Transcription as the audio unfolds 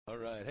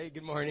right. Hey,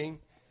 good morning.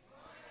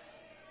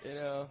 You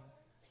know,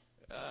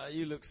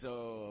 you look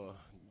so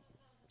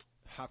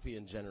happy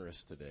and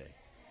generous today.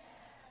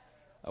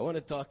 I want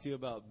to talk to you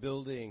about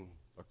building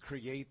or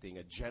creating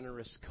a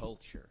generous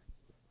culture.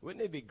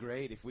 Wouldn't it be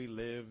great if we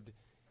lived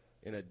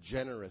in a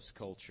generous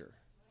culture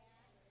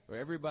where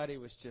everybody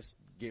was just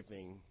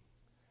giving?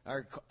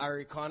 Our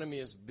economy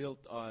is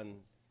built on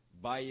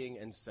buying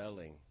and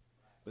selling,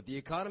 but the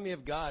economy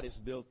of God is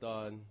built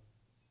on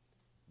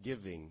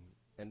giving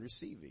and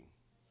receiving.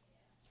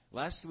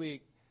 Last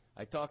week,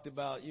 I talked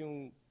about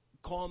yung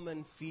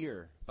common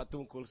fear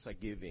patungkol sa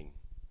giving.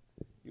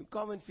 Yung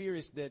common fear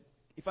is that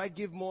if I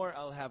give more,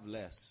 I'll have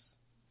less.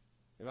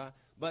 Diba?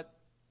 But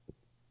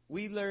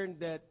we learned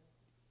that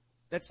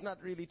that's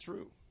not really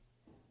true.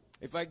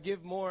 If I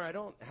give more, I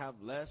don't have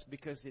less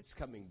because it's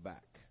coming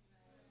back.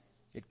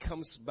 It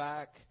comes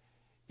back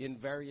in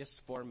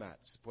various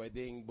formats.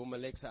 Pwedeng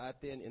bumalik sa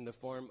atin in the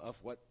form of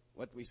what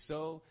we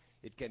sow.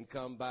 It can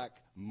come back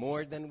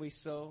more than we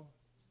sow.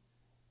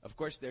 Of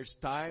course, there's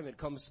time. It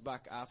comes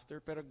back after.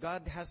 Pero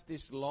God has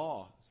this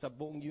law sa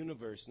buong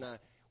universe na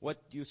what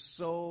you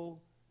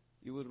sow,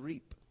 you will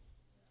reap.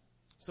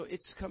 So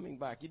it's coming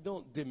back. You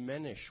don't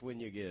diminish when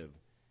you give.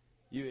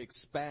 You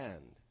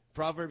expand.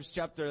 Proverbs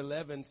chapter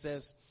 11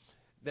 says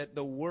that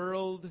the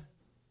world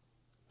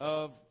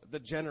of the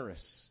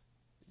generous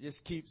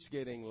just keeps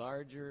getting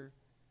larger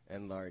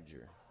and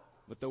larger.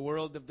 But the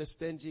world of the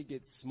stingy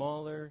gets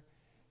smaller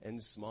and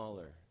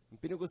smaller. Ang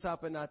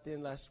pinag-usapan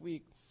natin last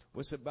week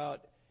was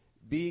about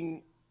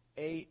being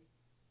a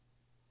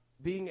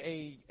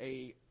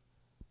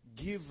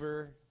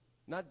giver,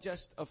 not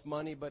just of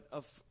money, but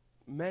of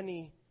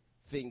many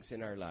things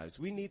in our lives.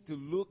 We need to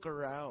look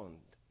around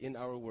in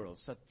our world,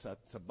 sa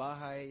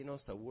bahay,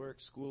 sa work,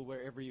 school,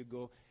 wherever you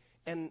go,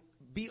 and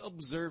be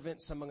observant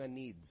sa mga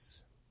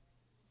needs,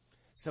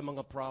 sa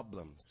mga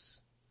problems.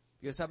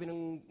 Because sabi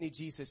ni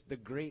Jesus, the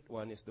great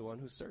one is the one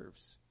who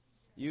serves.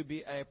 You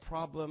be a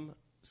problem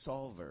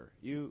solver.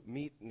 You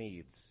meet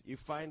needs. You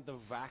find the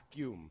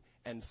vacuum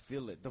and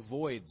fill it, the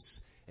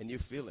voids, and you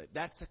fill it.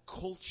 That's a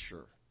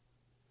culture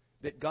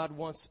that God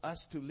wants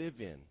us to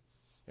live in,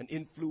 an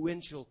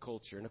influential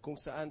culture na kung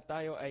saan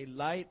tayo ay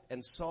light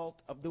and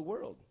salt of the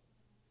world.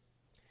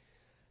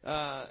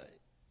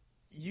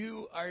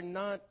 You are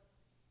not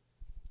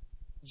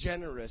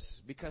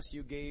generous because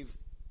you gave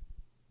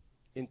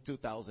in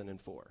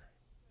 2004.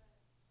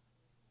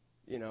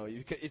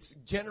 It's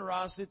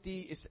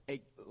generosity is a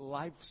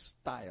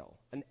lifestyle,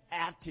 an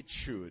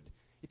attitude.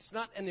 It's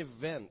not an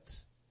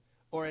event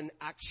or an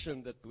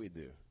action that we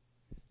do.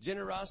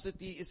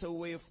 Generosity is a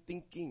way of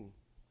thinking.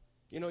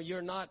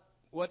 You're not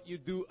what you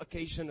do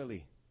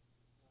occasionally.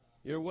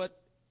 You're what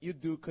you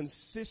do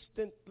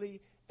consistently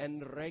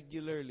and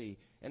regularly.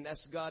 And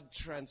as God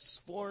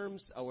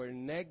transforms our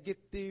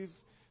negative,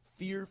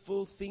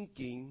 fearful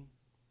thinking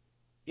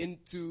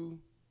into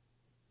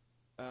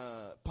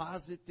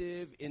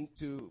positive,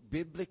 into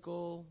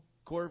biblical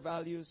core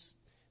values,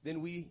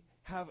 then we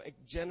have a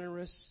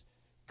generous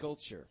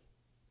culture.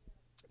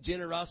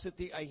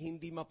 Generosity ay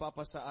hindi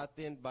mapapa sa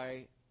atin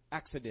by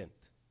accident.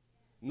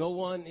 No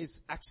one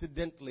is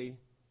accidentally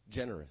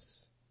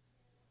generous.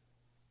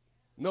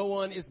 No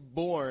one is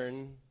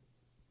born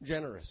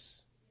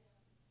generous.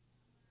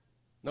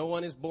 No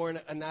one is born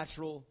a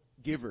natural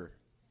giver.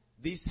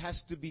 This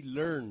has to be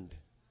learned.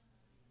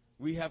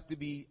 We have to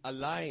be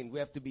aligned. We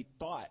have to be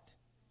taught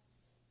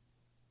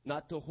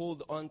not to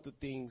hold on to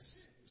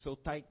things so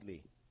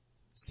tightly.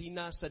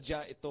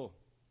 Sinasadya ito.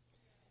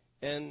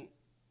 And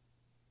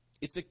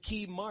it's a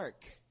key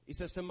mark.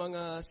 Isa sa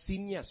mga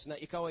sinyas na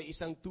ikaw ay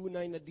isang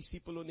tunay na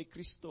disipulo ni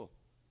Kristo.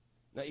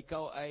 Na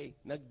ikaw ay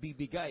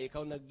nagbibigay,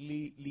 ikaw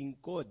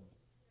naglilingkod.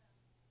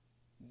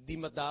 Hindi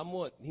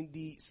madamot,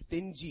 hindi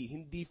stingy,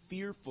 hindi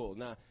fearful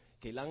na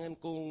kailangan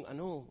kong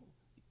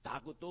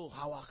itago to,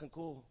 hawakan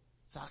ko.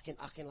 Sa akin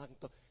lang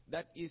to.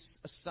 That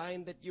is a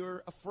sign that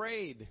you're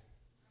afraid.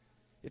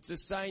 It's a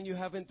sign you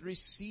haven't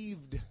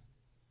received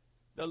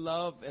the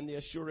love and the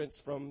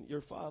assurance from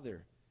your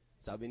Father.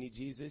 Sabi ni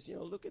Jesus,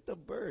 look at the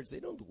birds. They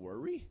don't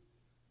worry.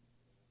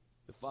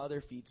 The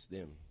Father feeds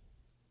them.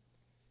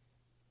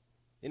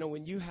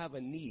 When you have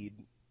a need,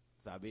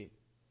 sabi,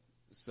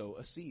 sow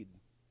a seed.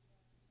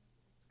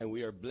 And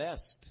we are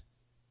blessed.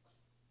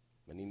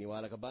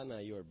 Maniniwala ka ba na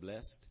you are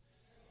blessed?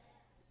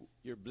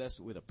 You're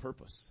blessed with a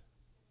purpose.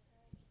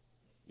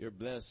 You're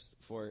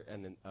blessed for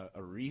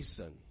a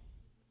reason.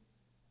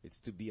 It's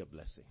to be a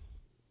blessing.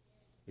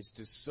 It's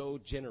to sow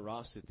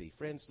generosity.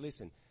 Friends,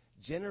 listen.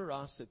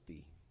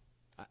 Generosity.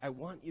 I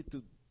want you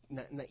to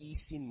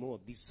naisin mo,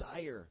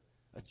 desire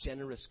a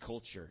generous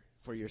culture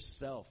for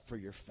yourself, for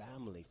your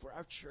family, for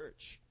our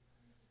church.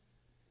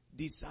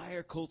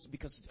 Desire culture,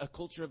 because a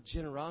culture of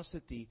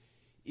generosity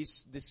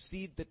is the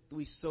seed that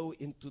we sow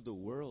into the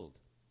world.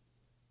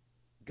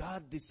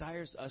 God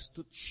desires us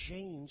to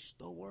change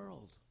the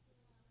world,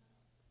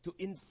 to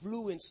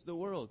influence the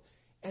world.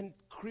 And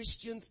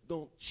Christians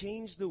don't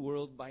change the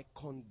world by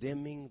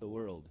condemning the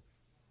world.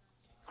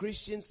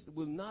 Christians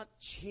will not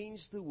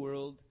change the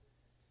world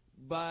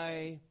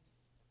by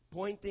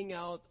pointing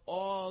out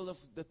all of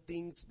the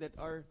things that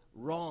are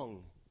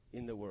wrong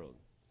in the world.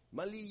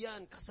 Mali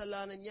yan,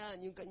 kasalanan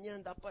yan, yung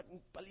kanyan, dapat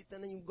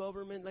palitan na yung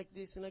government like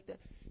this and like that.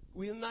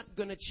 We're not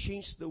gonna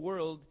change the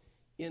world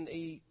in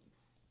a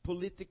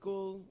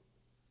political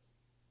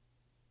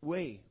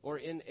way or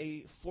in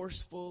a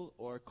forceful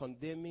or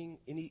condemning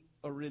in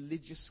a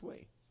religious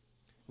way.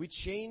 We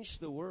change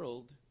the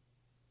world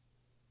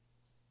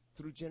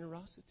through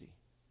generosity.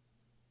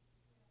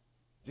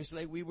 Just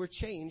like we were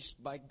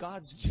changed by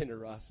God's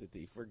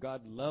generosity. For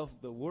God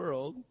loved the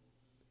world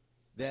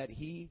that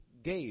He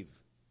gave.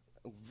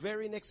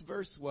 Very next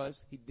verse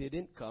was, He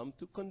didn't come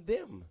to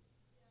condemn,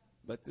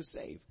 but to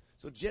save.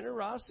 So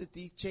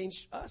generosity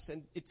changed us,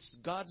 and it's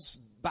God's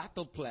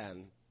battle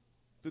plan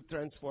to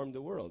transform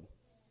the world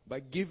by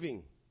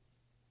giving.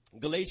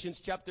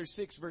 Galatians chapter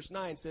 6 verse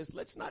 9 says,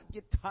 let's not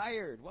get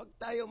tired. Wag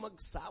tayo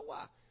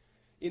magsawa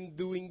in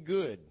doing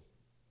good.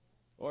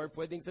 Or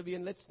pwedeng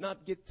sabihin, let's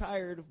not get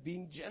tired of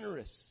being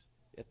generous.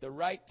 At the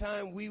right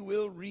time, we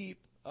will reap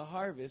a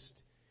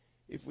harvest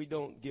if we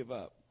don't give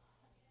up.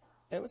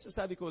 And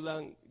masasabi ko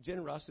lang,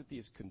 generosity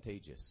is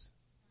contagious.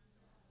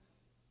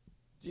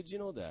 Did you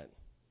know that?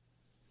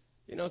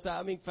 You know, sa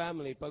aming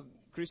family, pag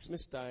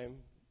Christmas time,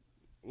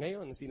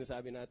 ngayon,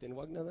 sinasabi natin,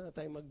 wag na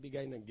tayo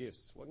magbigay ng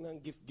gifts. Wag na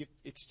gift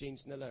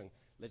exchange na lang.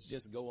 Let's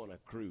just go on a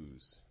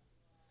cruise.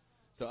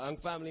 So, ang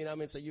family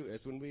namin sa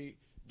US, when we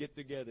get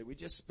together, we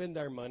just spend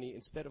our money.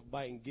 Instead of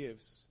buying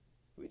gifts,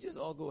 we just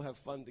all go have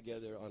fun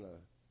together on a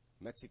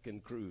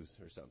Mexican cruise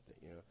or something,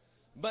 you know.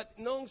 But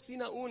noong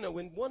sinauna,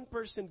 when one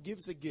person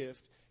gives a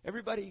gift,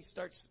 everybody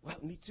starts, well,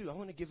 me too, I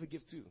want to give a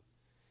gift too.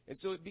 And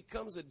so it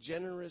becomes a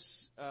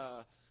generous,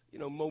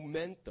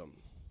 momentum.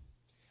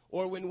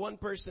 Or when one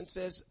person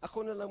says,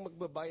 ako na lang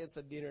magbabayad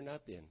sa dinner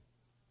natin.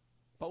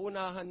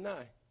 Paunahan na.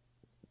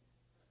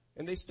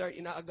 And they start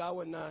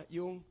inaagawan na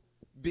yung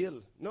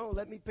bill. No,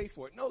 let me pay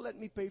for it. No, let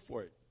me pay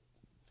for it.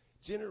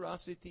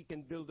 Generosity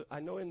can build. I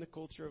know in the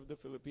culture of the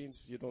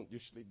Philippines, you don't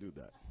usually do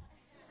that.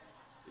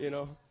 You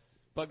know,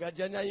 pag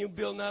adyan na yung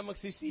bill na,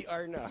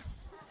 magsi-CR na.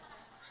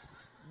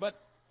 But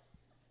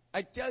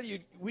I tell you,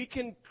 we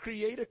can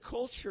create a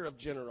culture of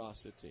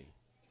generosity.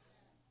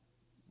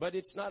 But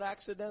it's not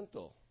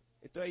accidental.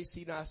 Ito ay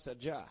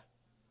sinasadya.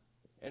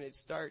 And it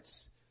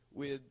starts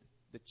with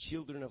the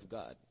children of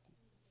God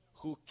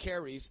who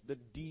carries the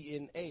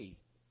DNA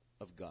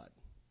of God.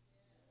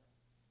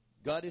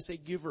 God is a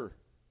giver.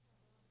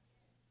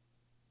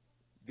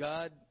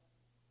 God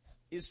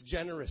is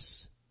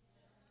generous.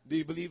 Do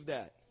you believe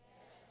that?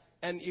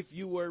 And if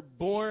you were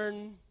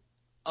born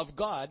of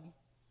God,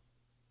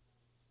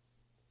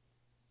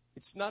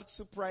 it's not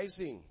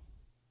surprising.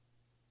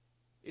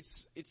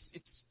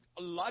 It's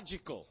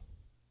logical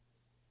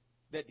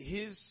that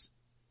His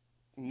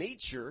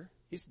nature,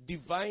 His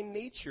divine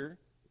nature,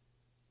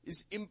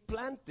 is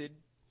implanted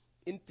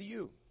into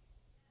you.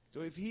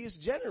 So if He is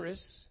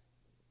generous,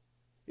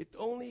 it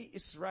only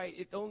is right,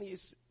 it only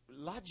is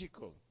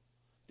logical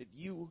that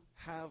you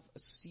have a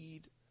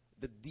seed,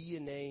 the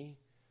DNA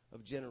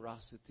of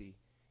generosity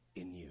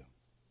in you.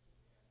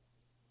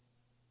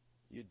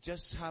 You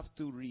just have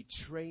to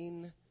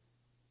retrain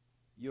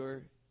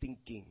your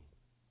thinking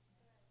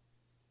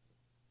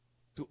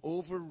to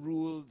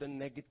overrule the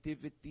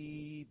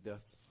negativity, the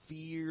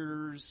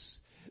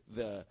fears,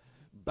 the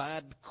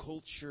bad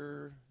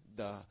culture,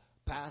 the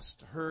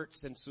past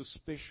hurts and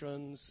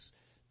suspicions,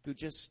 to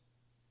just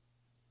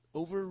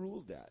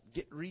overrule that,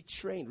 get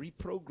retrained,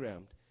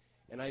 reprogrammed.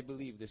 And I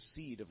believe the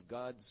seed of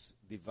God's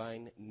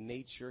divine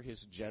nature,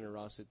 His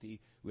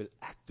generosity, will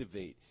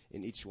activate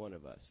in each one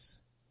of us.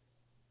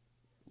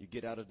 You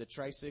get out of the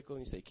tricycle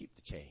and you say, keep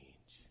the change.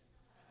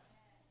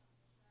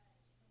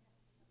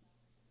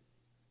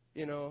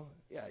 You know,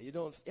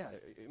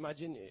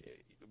 imagine,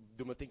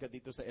 dumating ka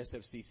dito sa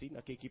SFCC,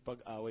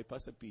 nakikipag-away pa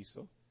sa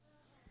piso.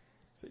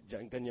 So,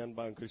 diyan ganyan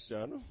ba ang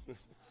Kristiyano?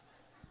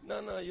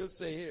 No, you'll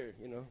say here,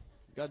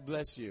 God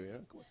bless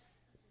you.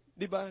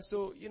 Diba?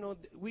 So,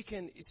 we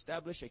can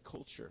establish a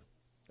culture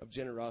of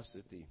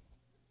generosity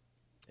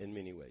in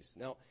many ways.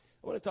 Now,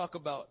 I want to talk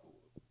about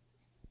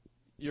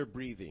your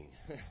breathing.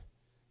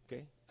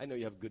 Okay? I know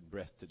you have good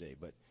breath today,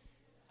 but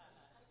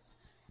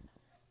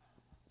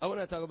I want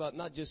to talk about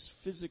not just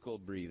physical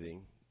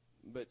breathing,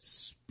 but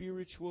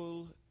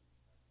spiritual,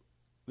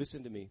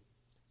 listen to me,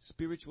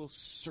 spiritual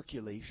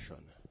circulation.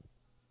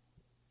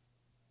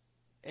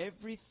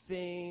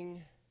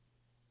 Everything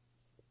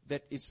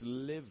that is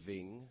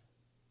living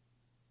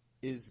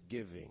is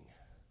giving.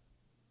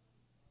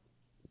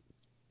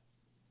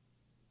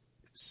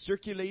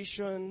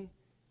 Circulation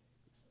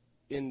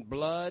in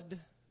blood,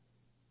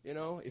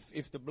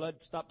 if the blood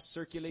stops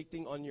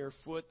circulating on your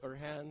foot or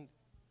hand,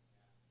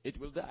 it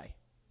will die.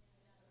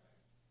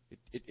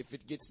 If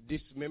it gets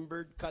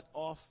dismembered, cut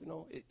off,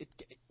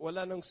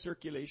 wala nang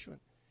circulation.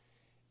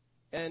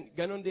 And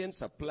ganon din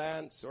sa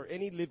plants or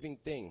any living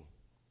thing.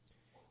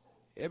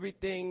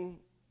 Everything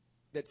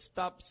that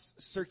stops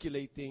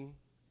circulating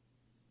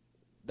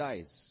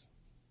dies.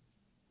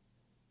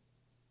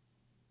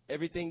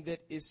 Everything that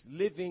is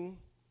living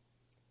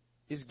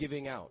is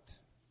giving out.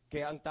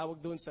 Kaya ang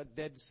tawag doon sa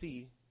Dead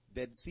Sea,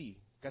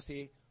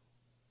 kasi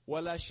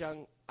wala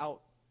siyang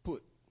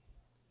output.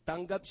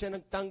 Tanggap siya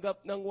ng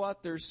tanggap ng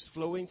waters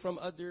flowing from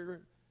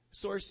other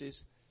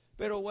sources,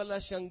 pero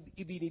wala siyang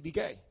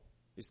ibinibigay.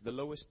 It's the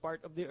lowest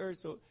part of the earth.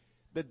 So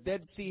the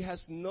Dead Sea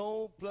has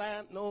no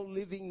plant, no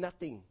living,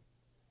 nothing.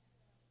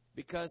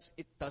 Because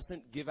it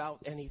doesn't give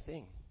out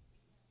anything.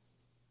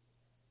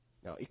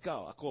 Now,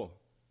 ikaw, ako,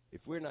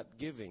 if we're not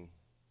giving,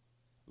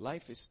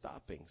 life is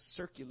stopping.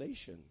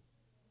 Circulation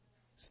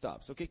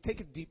stops. Okay,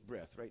 take a deep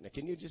breath right now.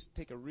 Can you just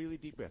take a really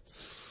deep breath?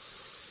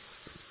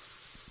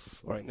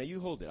 All right, now you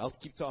hold it. I'll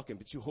keep talking,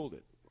 but you hold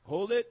it.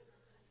 Hold it.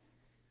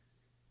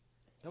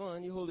 Come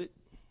on, you hold it.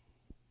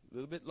 A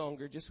little bit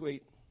longer. Just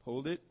wait.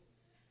 Hold it.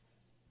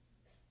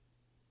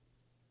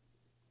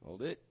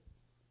 Hold it.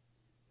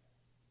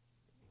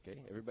 Okay,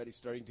 everybody's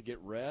starting to get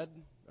red.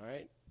 All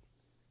right.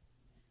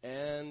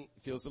 And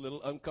feels a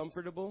little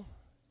uncomfortable.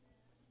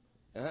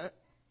 All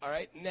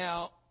right,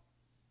 now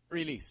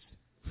release.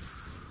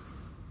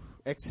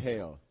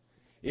 Exhale.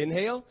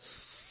 Inhale.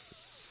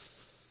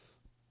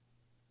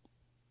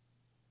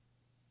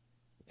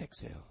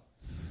 Exhale.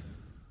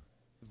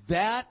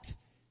 That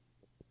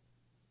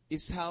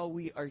is how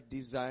we are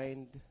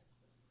designed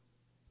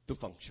to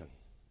function.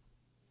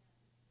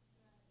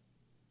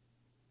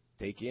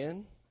 Take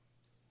in,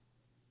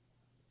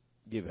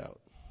 give out.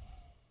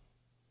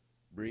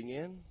 Bring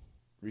in,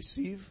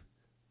 receive,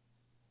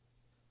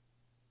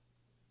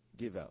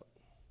 give out.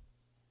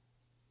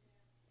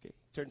 Okay,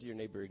 turn to your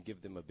neighbor and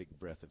give them a big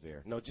breath of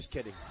air. No, just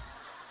kidding.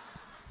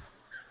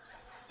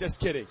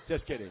 Just kidding.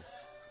 Just kidding.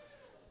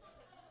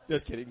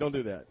 Just kidding. Don't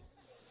do that.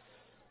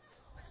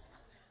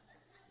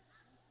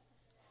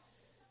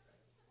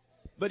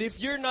 But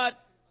if you're not,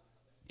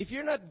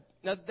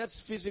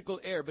 that's physical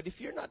air, but if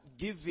you're not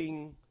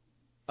giving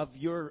of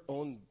your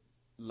own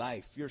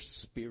life, your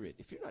spirit,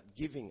 if you're not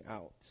giving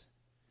out,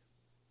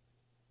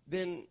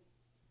 then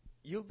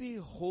you'll be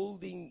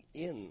holding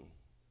in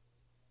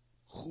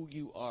who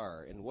you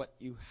are and what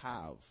you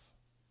have.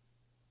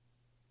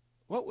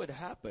 What would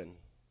happen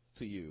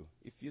to you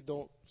if you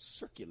don't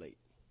circulate?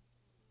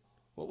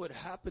 What would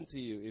happen to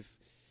you if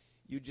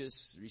you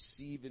just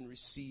receive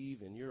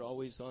and you're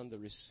always on the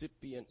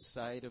recipient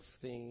side of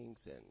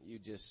things and you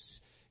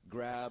just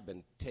grab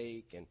and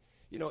take? And,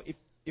 you know,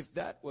 if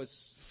that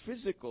was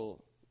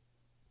physical,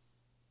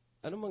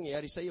 ano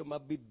mangyayari sa'yo?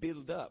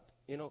 Mabibuild up.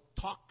 You know,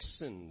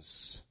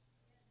 toxins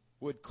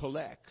would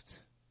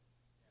collect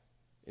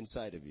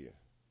inside of you.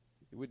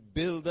 It would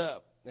build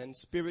up. And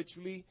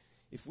spiritually,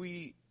 if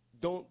we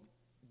don't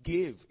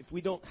give, if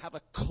we don't have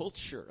a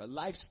culture, a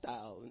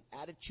lifestyle, an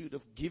attitude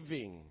of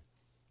giving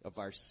of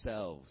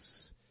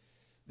ourselves,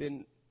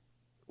 then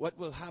what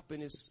will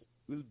happen is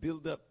we'll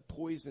build up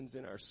poisons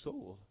in our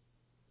soul.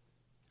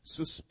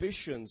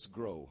 Suspicions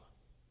grow.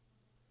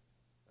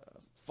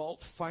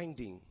 Fault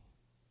finding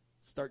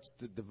starts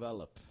to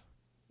develop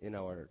in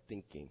our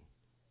thinking.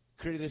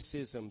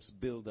 Criticisms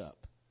build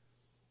up.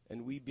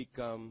 And we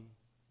become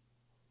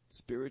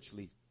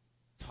spiritually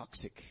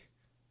toxic.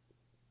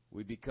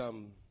 We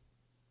become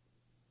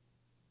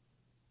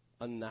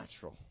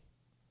unnatural.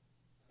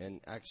 And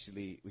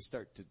actually, we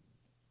start to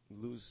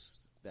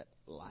lose that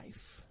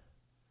life.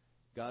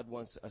 God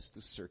wants us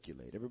to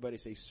circulate. Everybody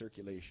say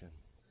circulation.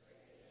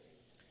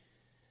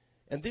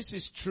 And this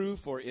is true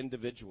for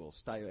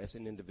individuals, tayo as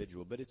an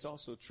individual, but it's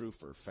also true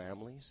for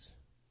families.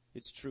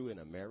 It's true in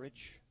a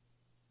marriage.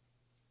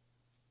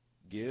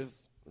 Give,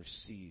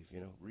 receive,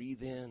 you know,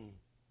 breathe in,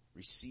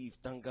 receive,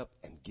 tanggap,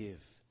 and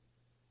give.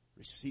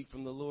 Receive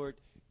from the Lord,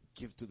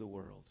 give to the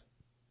world.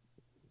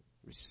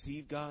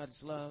 Receive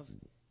God's love,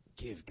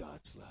 give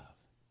God's love.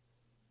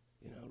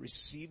 You know,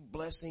 receive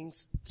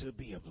blessings to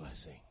be a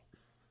blessing.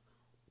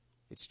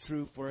 It's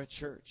true for a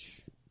church.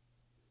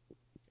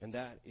 And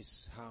that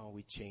is how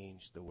we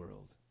change the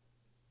world,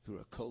 through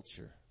a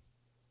culture,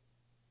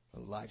 a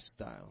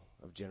lifestyle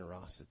of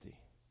generosity.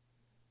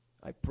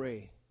 I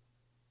pray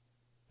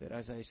that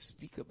as I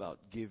speak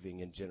about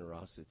giving and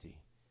generosity,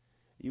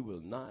 you will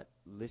not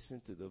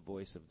listen to the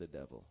voice of the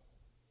devil.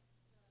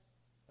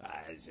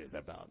 It's just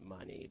about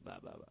money, blah,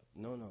 blah, blah.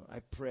 No,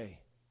 I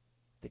pray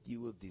that you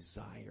will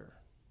desire,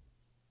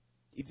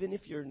 even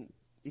if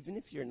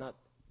you're not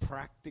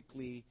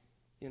practically,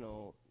 you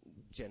know,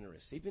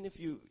 generous. Even if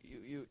you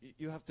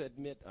have to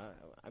admit,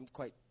 I'm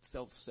quite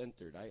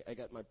self-centered. I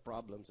got my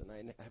problems and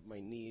I have my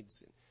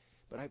needs.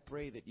 But I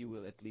pray that you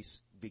will at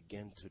least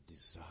begin to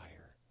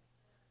desire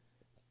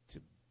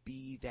to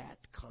be that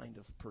kind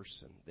of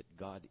person that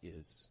God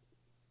is,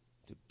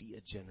 to be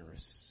a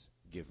generous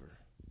giver.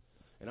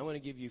 And I want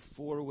to give you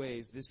 4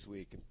 ways this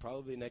week, and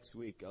probably next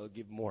week I'll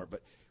give more,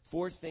 but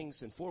 4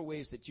 things and 4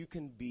 ways that you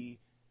can be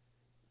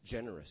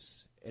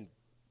generous and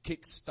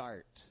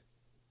kickstart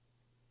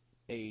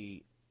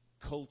a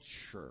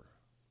culture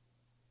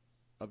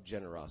of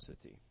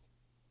generosity.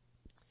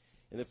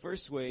 And the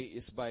first way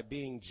is by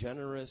being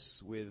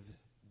generous with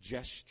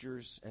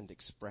gestures and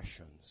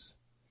expressions.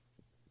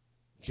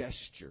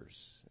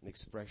 Gestures and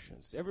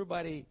expressions.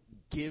 Everybody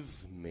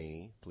give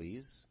me,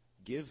 please,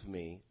 give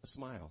me a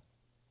smile.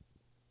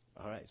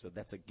 All right, so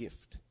that's a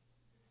gift.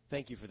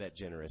 Thank you for that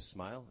generous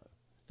smile.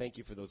 Thank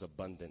you for those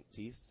abundant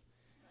teeth.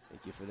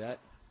 Thank you for that.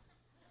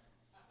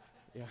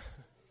 Yeah.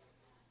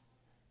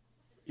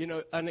 You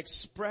know, an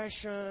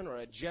expression or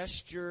a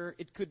gesture,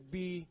 it could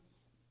be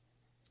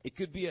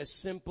as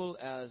simple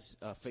as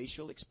a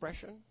facial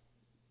expression.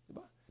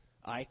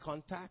 Eye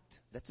contact,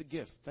 that's a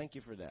gift. Thank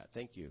you for that.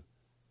 Thank you.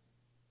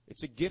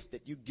 It's a gift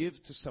that you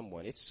give to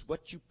someone. It's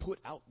what you put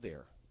out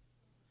there.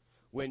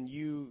 When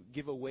you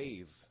give a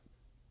wave,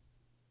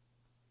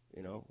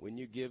 you know, when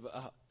you give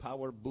a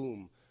power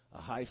boom, a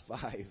high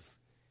five,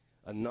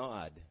 a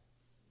nod.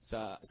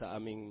 Sa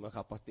aming mga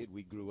kapatid,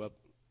 we grew up,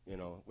 you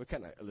know, we're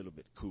kind of a little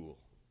bit cool.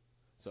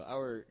 So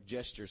our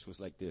gestures was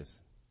like this.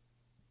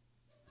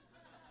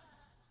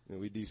 You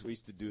know, we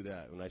used to do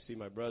that. When I see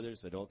my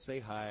brothers, I don't say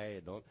hi.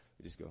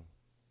 We just go.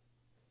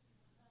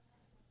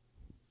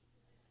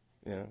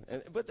 Yeah,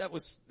 but that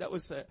was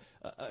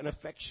an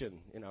affection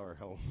in our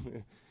home.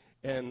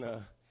 And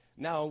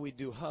now we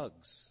do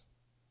hugs.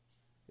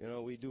 You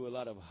know, we do a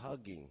lot of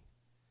hugging.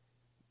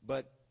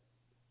 But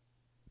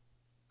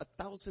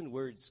 1,000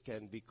 words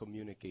can be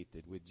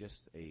communicated with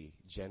just a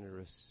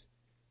generous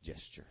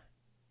gesture.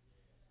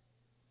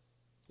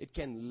 It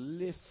can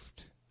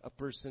lift a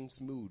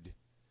person's mood.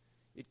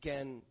 It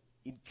can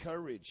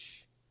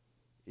encourage.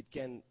 It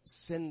can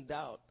send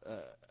out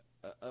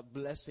a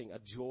blessing, a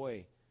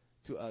joy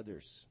to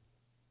others.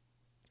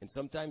 And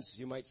sometimes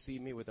you might see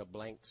me with a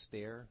blank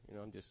stare. You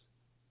know, I'm just,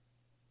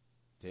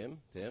 Tim.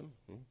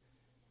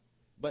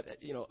 But,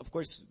 you know, of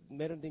course,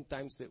 meron ding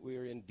times that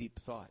we're in deep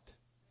thought.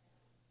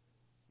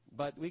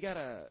 But we got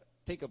to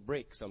take a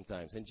break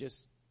sometimes and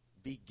just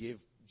be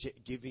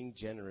giving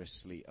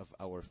generously of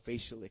our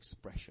facial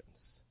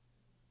expressions.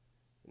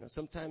 You know,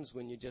 sometimes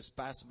when you just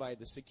pass by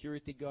the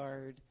security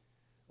guard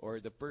or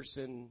the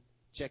person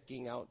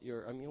checking out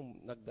your, yung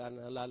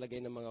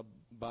naglalagay ng mga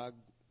bag,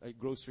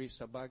 groceries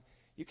sa bag,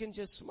 you can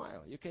just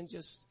smile. You can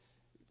just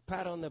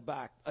pat on the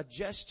back. A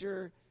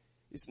gesture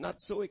is not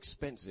so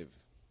expensive.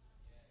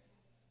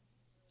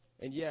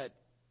 And yet,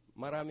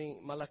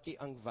 malaki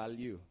ang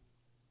value.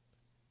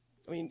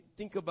 I mean,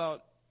 think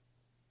about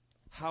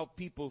how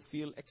people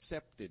feel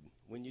accepted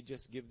when you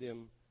just give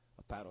them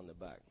a pat on the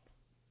back.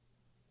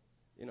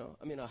 You know,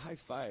 I mean, a high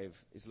five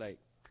is like,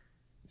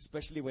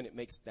 especially when it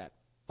makes that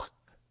fuck.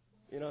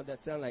 You know, that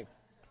sound like,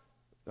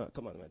 oh,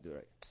 come on, man, do it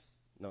right.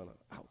 No,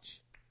 ouch.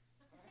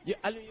 Yeah,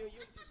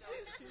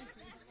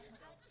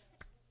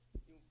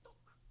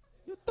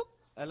 you took.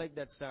 I like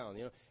that sound,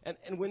 you know.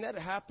 And when that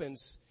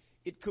happens,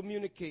 it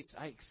communicates,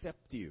 I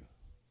accept you.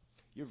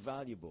 You're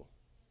valuable.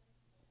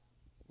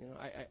 You know,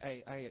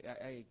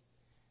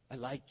 I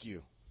like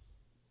you.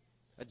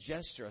 A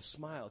gesture, a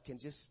smile can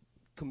just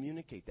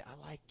communicate that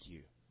I like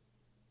you.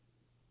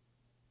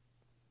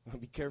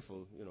 Be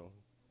careful, you know,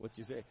 what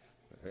you say.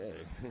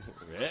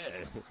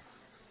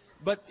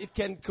 But it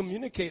can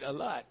communicate a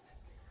lot.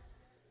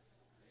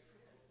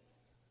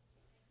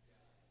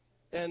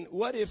 And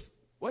what if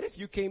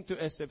you came to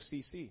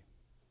SFCC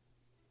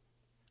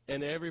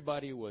and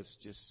everybody was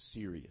just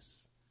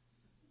serious?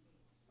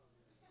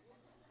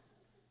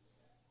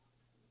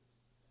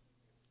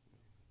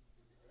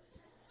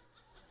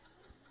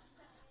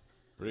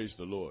 Praise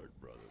the Lord,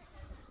 brother.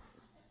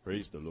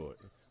 Praise the Lord.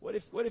 What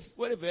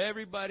if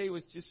everybody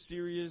was just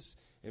serious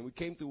and we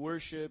came to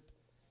worship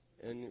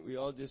and we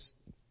all just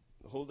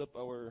hold up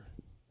our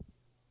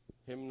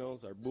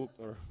hymnals, our book,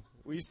 or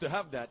we used to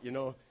have that, you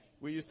know.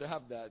 We used to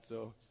have that,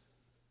 so,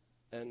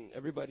 and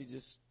everybody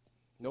just,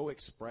 no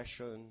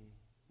expression,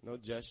 no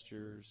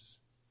gestures.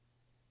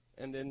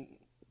 And then,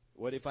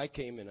 what if I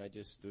came and I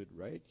just stood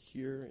right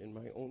here in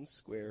my own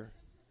square?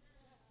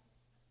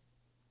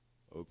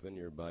 Open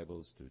your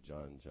Bibles to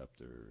John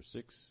chapter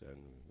 6, and,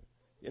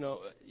 you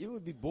know, you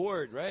would be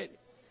bored, right?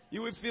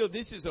 You would feel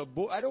this is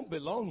I don't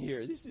belong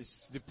here. This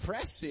is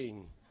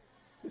depressing.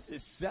 This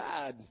is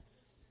sad,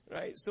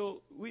 right?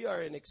 So, we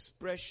are an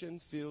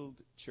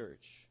expression-filled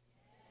church.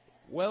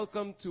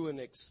 Welcome to an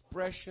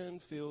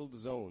expression-filled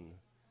zone.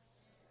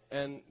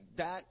 And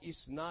that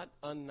is not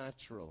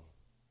unnatural.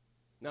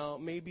 Now,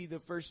 maybe the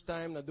first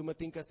time na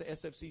dumating ka sa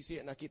SFCC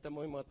at nakita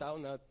mo yung mga tao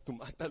na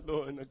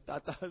tumatalo,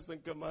 nagtataas ng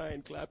kamay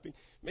and clapping,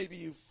 maybe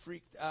you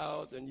freaked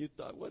out and you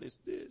thought, what is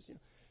this? You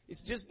know,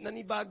 it's just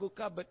nanibago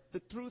ka, but the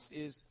truth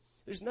is,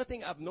 there's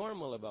nothing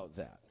abnormal about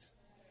that.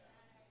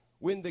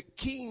 When the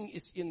king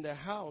is in the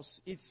house,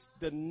 it's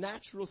the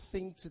natural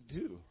thing to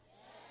do.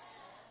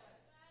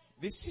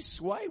 This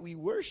is why we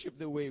worship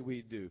the way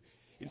we do.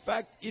 In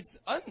fact, it's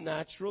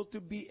unnatural to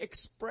be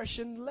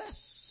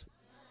expressionless.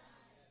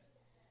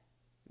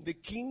 The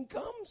king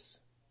comes.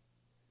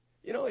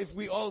 You know, if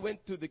we all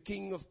went to the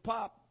king of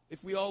pop,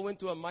 if we all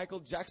went to a Michael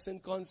Jackson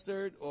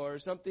concert or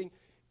something,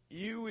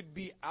 you would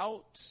be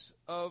out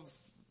of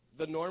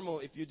the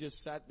normal if you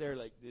just sat there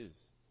like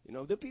this. You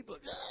know, the people,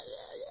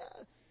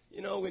 yeah.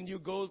 You know, when you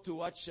go to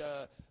watch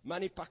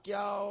Manny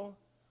Pacquiao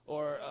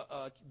or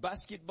a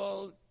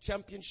basketball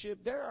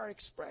championship, there are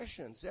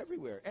expressions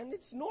everywhere. And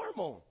it's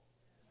normal.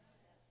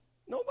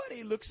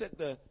 Nobody looks at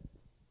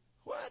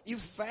what? You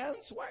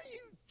fans? Why are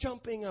you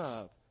jumping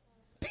up.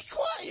 Be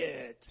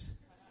quiet.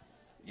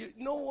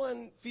 No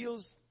one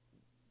feels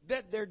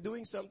that they're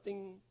doing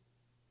something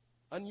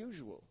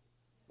unusual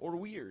or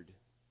weird.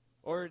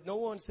 Or no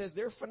one says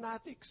they're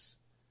fanatics.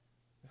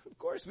 Of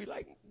course, we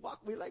like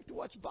to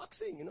watch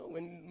boxing.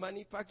 When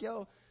Manny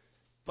Pacquiao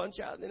punch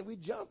out, then we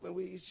jump and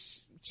we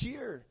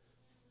cheer.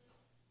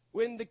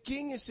 When the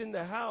king is in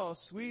the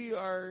house, we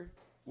are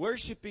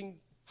worshiping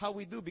how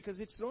we do because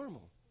it's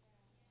normal.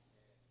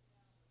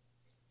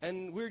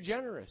 And we're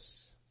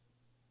generous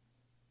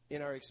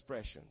in our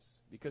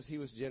expressions because he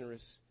was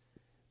generous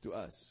to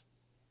us.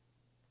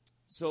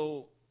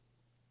 So,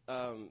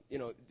 have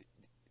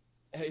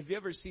you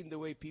ever seen the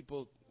way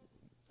people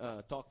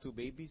talk to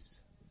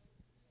babies?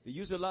 They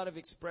use a lot of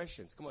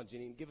expressions. Come on,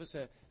 Janine, give us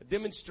a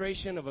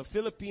demonstration of a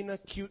Filipina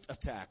cute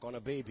attack on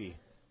a baby.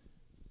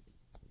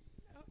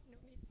 Oh, no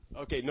need.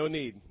 Okay, no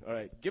need. All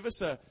right. Give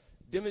us a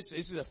demonstration.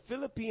 This is a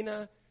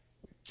Filipina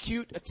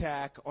cute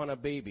attack on a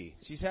baby.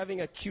 She's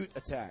having a cute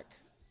attack.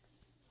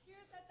 Cute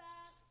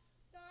attack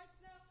starts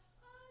now.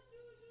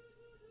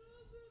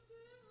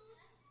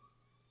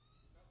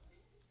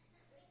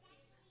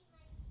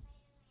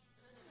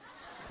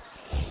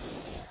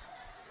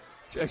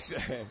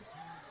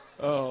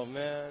 Oh,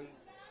 man.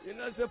 You're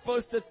not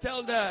supposed to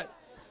tell that.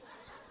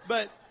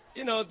 But,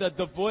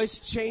 the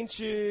voice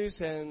changes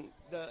and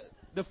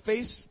the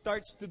face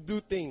starts to do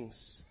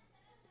things.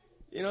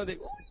 They, so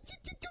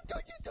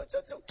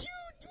cute.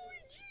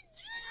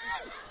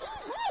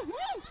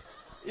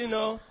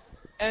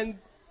 And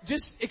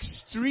just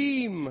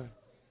extreme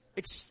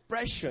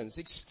expressions,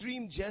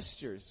 extreme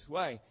gestures.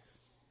 Why?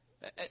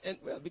 And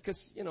well,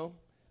 because,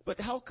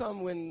 but how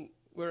come when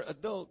we're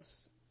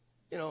adults,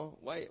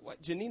 why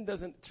Janine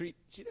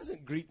she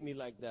doesn't greet me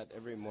like that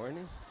every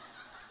morning.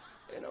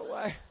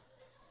 Why?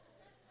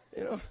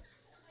 Good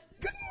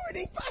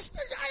morning, Pastor.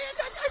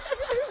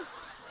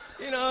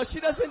 She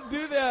doesn't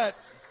do that.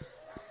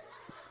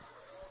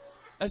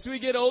 As we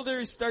get older,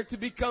 we start to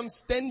become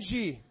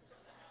stingy.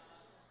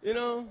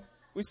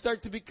 We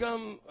start to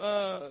become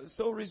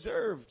so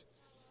reserved.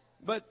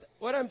 But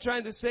what I'm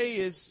trying to say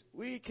is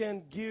we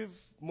can give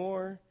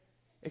more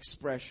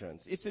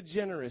expressions. It's a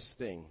generous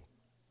thing.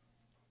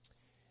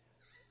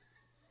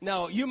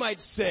 Now, you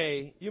might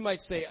say,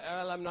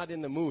 well, I'm not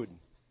in the mood.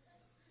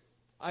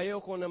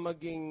 Ayoko na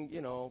maging,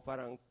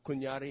 parang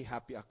kunyari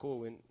happy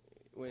ako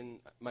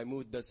when my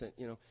mood doesn't,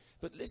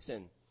 But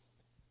listen,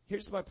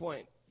 here's my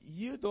point.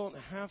 You don't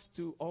have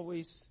to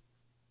always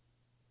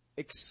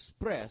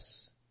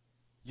express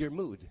your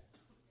mood.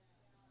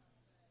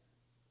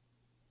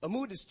 A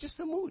mood is just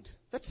a mood.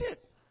 That's it.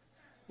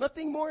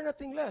 Nothing more,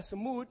 nothing less. A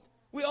mood.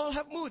 We all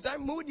have moods.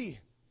 I'm moody.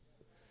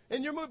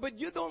 And your mood, but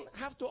you don't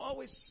have to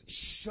always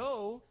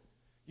show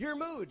your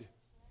mood.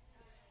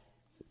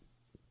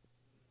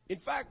 In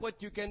fact,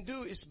 what you can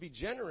do is be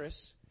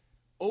generous,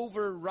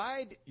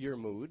 override your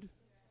mood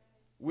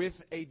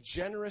with a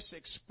generous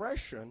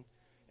expression,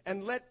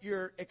 and let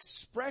your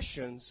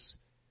expressions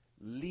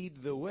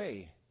lead the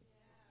way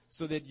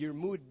so that your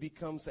mood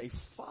becomes a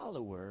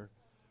follower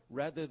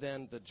rather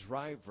than the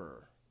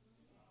driver.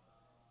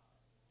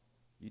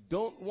 You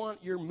don't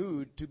want your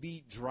mood to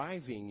be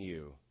driving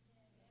you.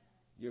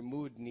 Your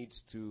mood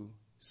needs to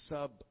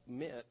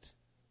submit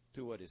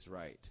to what is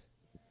right.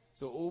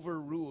 So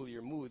overrule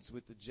your moods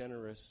with the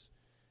generous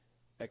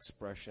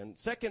expression.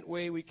 Second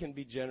way we can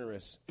be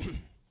generous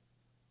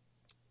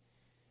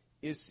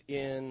is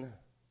in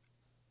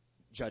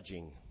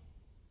judging.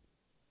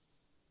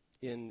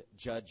 In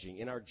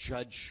our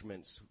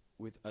judgments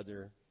with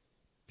other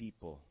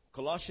people.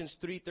 Colossians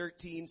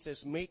 3:13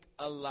 says, make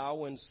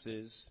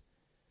allowances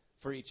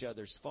for each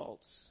other's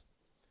faults.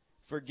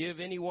 Forgive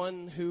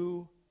anyone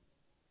who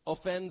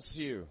offends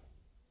you.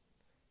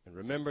 And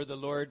remember, the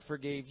Lord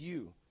forgave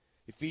you.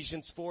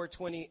 Ephesians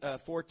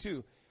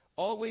 4:2.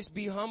 Always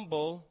be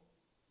humble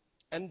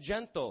and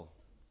gentle.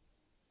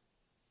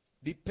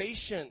 Be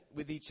patient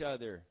with each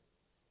other.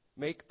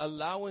 Make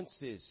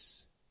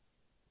allowances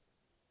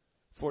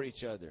for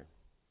each other.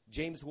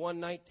 James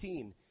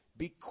 1:19.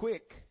 Be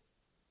quick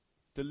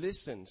to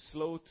listen,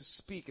 slow to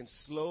speak, and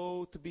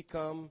slow to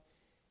become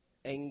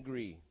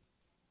angry.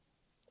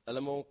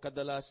 Alam mo,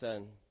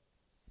 kadalasan,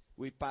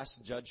 we pass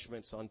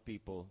judgments on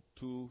people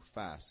too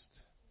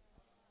fast.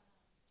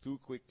 Too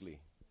quickly.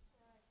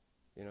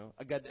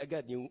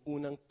 Agad-agad, yung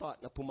unang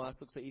thought na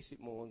pumasok sa isip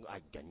mo,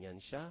 ay, ganyan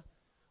siya.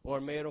 Or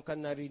mayroon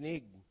kang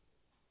narinig.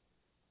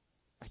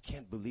 I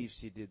can't believe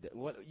she did that.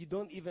 Well, you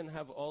don't even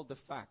have all the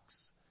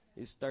facts.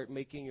 You start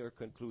making your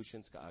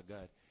conclusions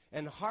kaagad.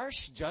 And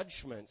harsh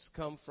judgments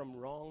come from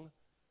wrong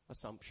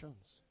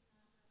assumptions.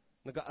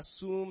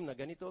 Nag-assume na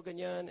ganito,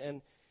 ganyan,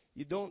 and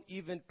you don't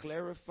even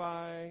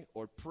clarify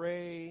or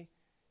pray.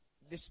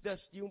 This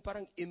does yung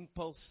parang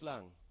impulse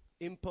lang.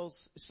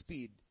 Impulse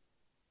speed.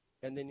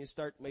 And then you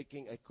start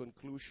making a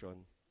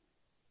conclusion.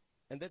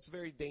 And that's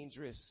very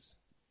dangerous.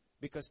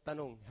 Because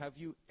tanong, have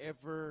you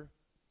ever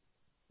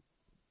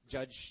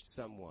judged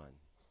someone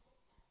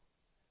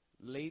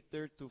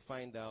later to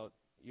find out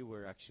you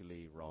were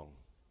actually wrong?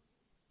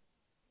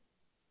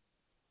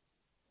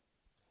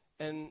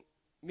 And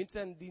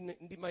minsan,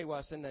 hindi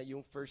maiwasan na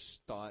yung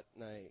first thought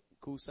na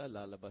kusa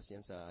lalabas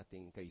yan sa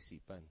ating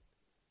kaisipan.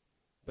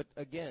 But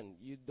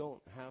again, you don't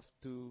have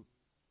to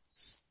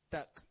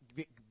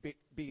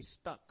be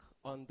stuck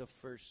on the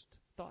first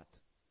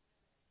thought.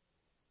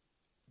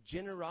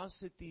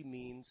 Generosity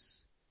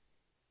means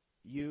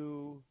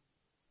you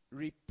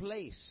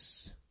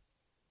replace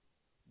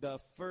the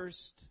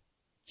first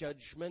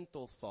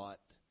judgmental thought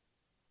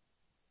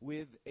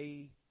with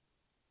a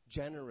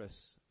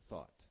generous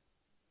thought,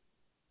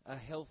 a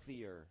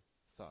healthier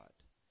thought.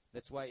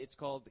 That's why it's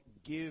called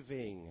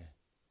giving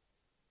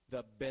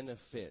the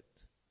benefit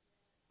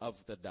of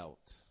the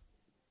doubt.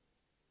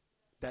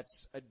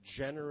 That's a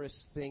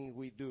generous thing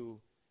we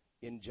do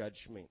in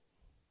judgment.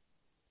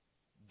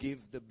 Give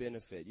the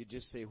benefit. You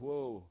just say,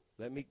 whoa,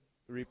 let me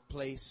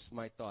replace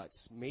my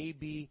thoughts.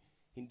 Maybe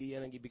hindi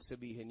yan ang ibig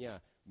sabihin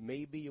niya.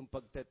 Maybe yung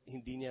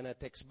hindi niya na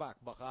text back,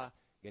 baka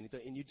ganito.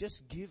 And you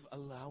just give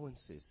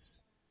allowances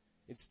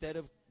instead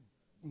of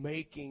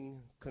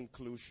making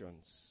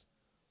conclusions.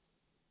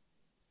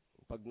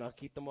 Pag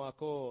nakita mo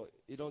ako,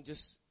 you don't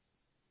just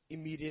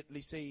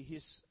immediately say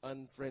he's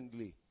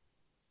unfriendly.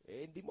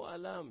 Hindi mo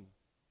alam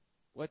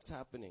what's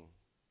happening.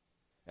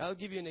 I'll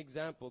give you an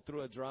example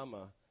through a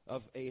drama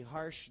of a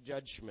harsh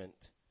judgment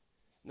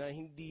na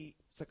hindi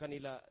sa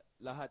kanila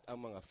lahat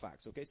ang mga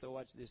facts. Okay, so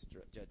watch this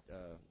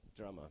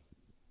drama.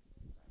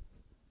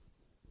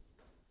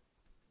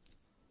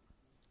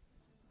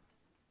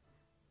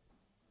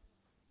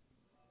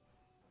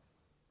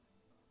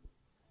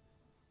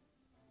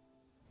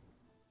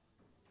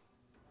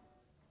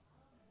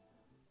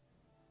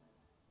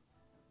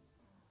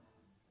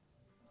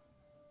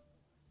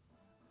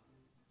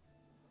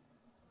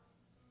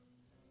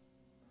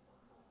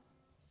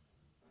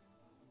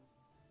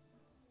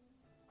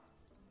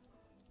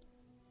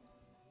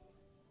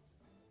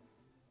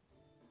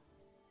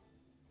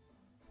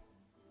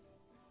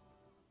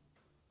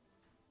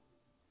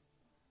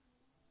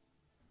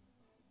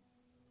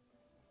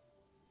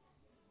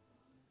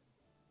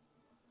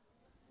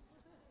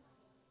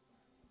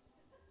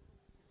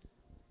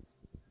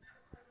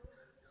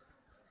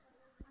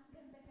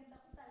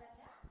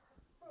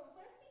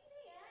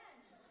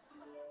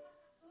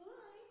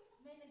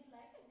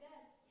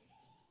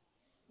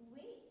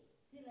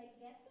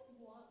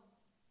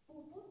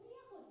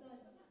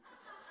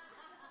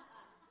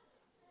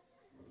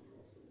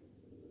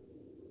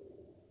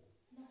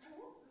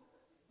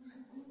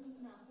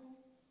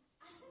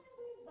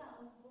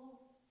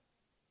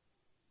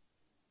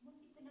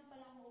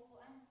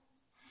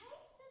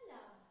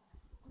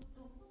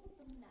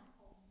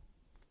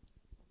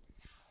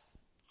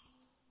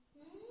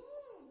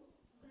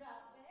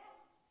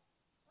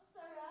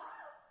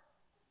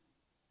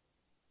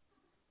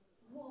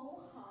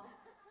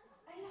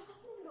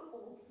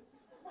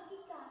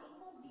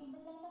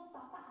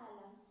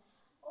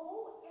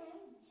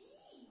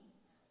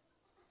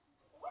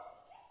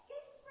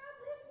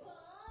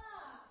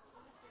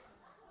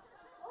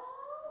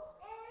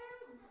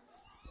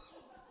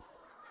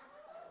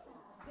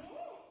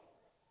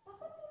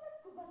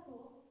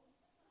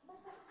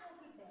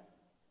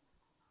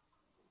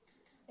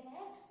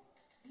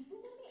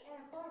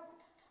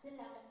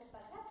 Salamat sa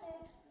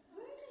pag-attend.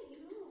 Where are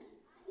you?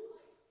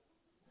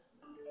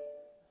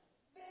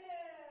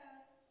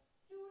 Bes!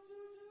 Chu.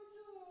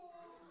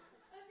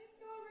 Na-miss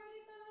ka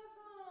already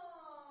talaga.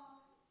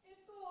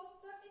 Ito,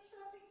 stuck in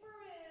traffic pa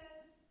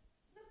rin.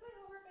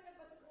 Nag-flyover ka na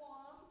ba to,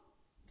 Guam?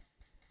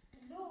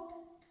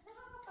 Hello?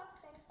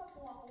 Nakakapag-text pa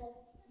po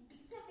ako. Ibig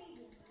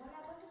sabihin,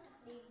 wala ba na sa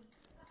plane?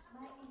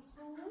 May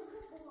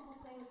isusumbong ako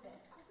sa'yo,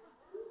 Bes.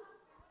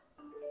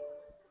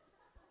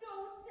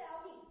 Don't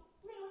tell me!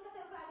 Naiwan ka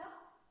sa plano?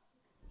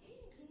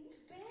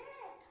 Hindi,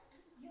 Bes!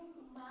 Yung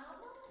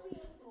mamang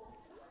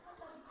kwento,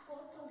 nakatabi ko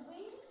sa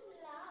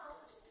waiting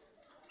lounge.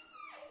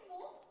 Ay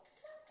mo,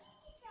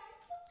 nakikikain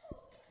sa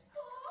cookies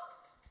ko!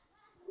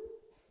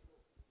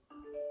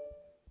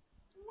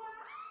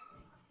 What?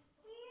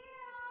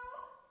 Ew!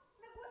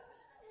 Nagwash mo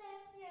siya ng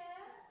hands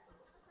niya?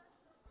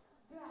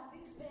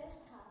 Grabe,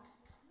 Bes, ha?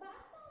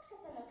 Maasahan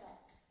ka talaga.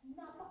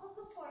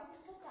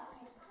 Napaka-supportive mo sa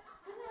akin.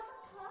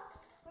 Salamat,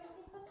 ha? For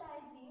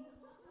sympathizing.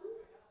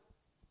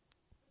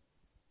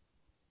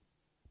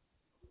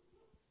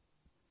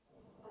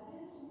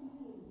 Attention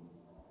please.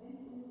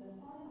 This is the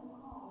final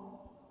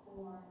call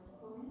for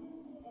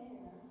Korean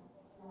Air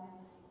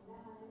Flight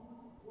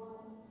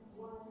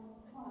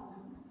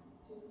 9111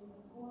 to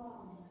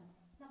Guam.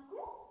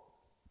 Naku!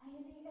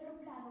 Ayan na yung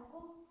aeroplano ko.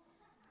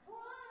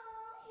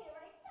 Wow! Here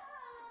I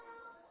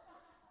come!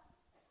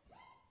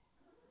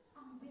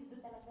 Ang weirdo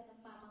talaga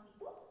ng mamang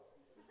ito.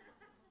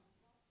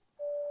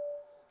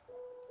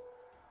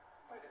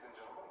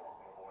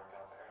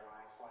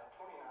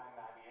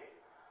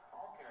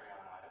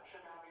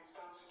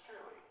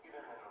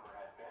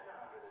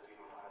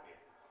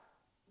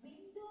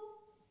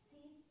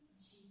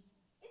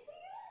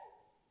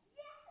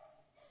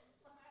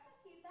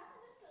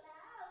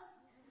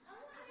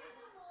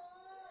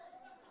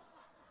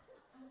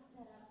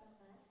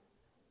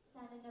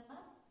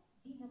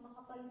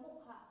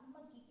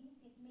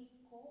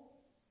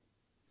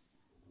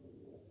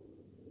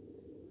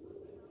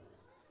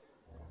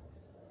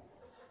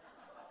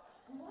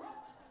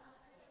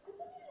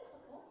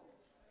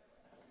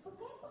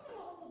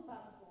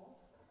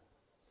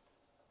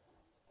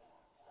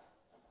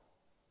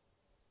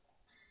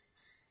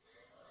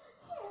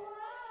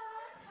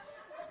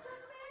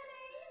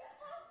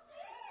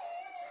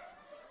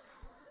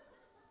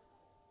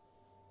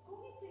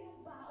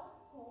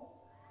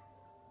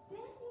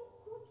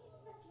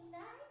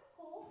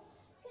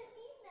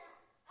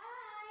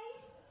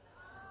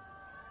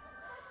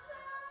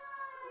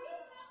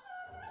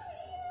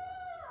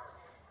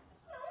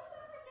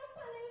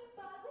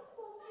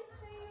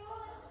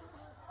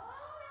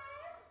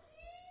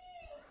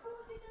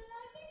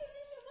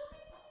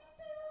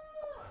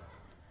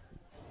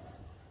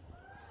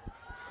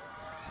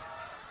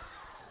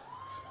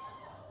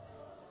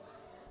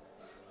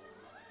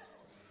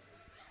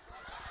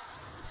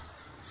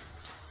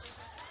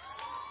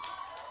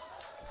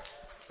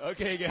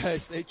 Okay,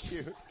 guys, thank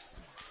you.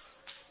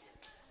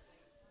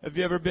 Have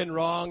you ever been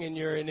wrong in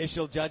your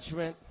initial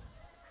judgment?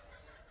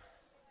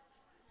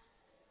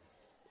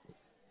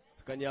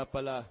 Sa kanya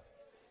pala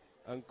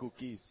ang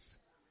cookies.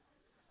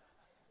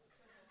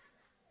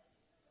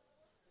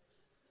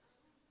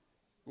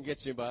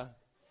 Gets you ba?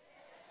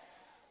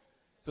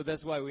 So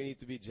that's why we need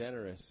to be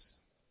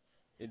generous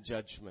in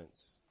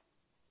judgments.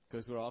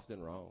 Because we're often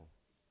wrong.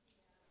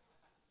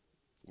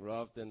 We're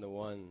often the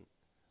one,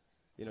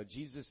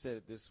 Jesus said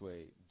it this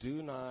way,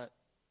 do not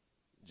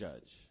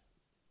judge,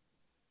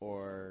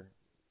 or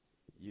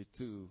you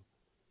too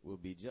will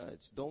be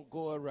judged. Don't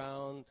go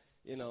around,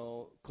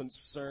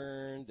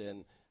 concerned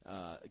and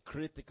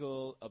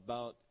critical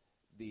about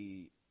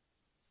the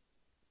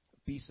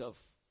piece of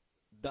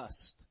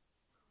dust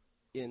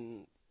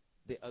in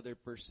the other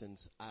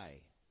person's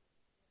eye.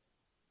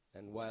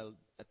 And while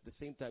at the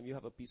same time you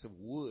have a piece of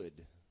wood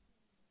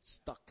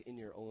stuck in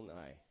your own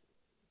eye.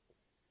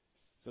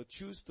 So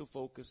choose to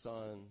focus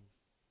on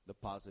the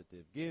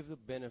positive. Give the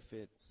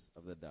benefits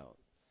of the doubt.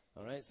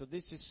 All right? So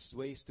this is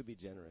ways to be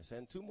generous.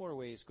 And two more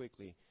ways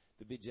quickly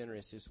to be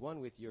generous is one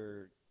with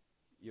your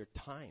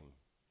time.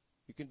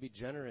 You can be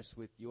generous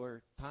with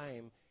your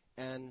time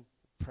and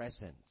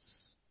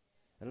presence.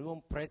 Ano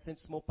mong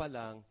presence mo pa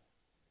lang,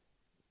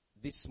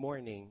 this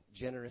morning,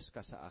 generous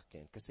ka sa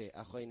akin. Kasi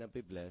ako ay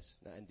nabibless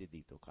na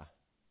andito ka.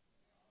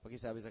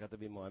 Pakisabi sa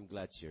katabi mo, I'm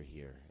glad you're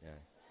here. Yeah.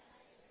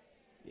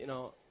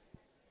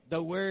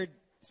 The word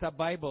sa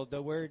Bible,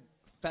 the word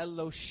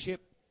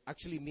fellowship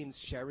actually means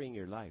sharing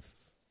your life.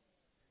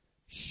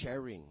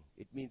 Sharing.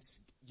 It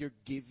means you're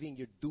giving,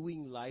 you're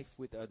doing life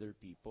with other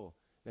people.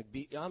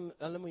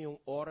 Alam mo yung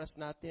oras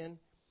natin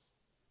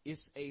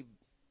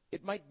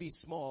it might be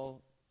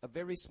small, a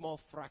very small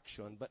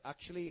fraction, but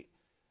actually,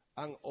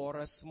 ang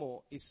oras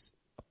mo is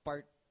a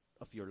part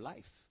of your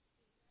life.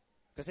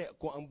 Kasi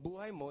kung ang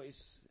buhay mo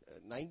is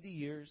 90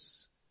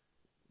 years,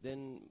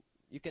 then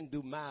you can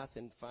do math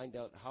and find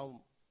out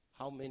how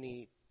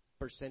many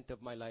 %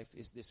 of my life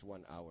is this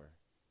 1 hour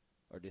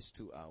or this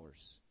 2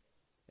 hours.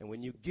 And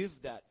when you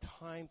give that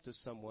time to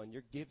someone,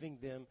 you're giving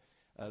them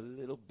a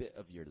little bit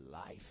of your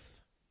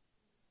life.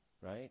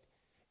 Right?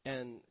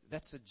 And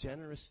that's a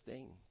generous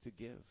thing to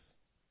give.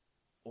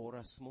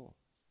 Oras mo.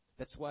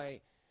 That's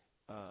why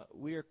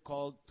we are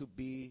called to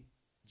be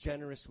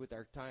generous with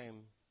our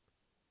time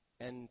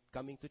and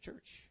coming to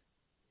church.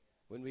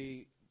 When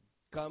we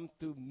come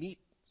to meet,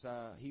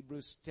 sa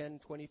Hebrews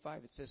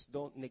 10:25, it says,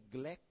 don't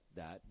neglect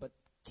that, but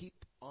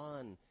keep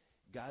on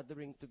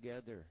gathering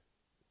together,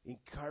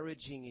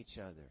 encouraging each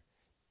other.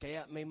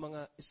 Kaya may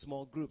mga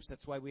small groups.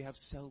 That's why we have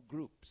cell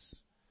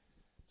groups.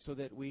 So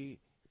that we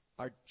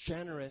are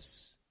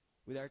generous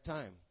with our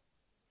time.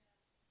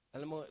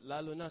 Alam mo,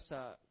 lalo na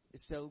sa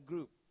cell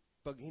group,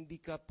 pag hindi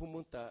ka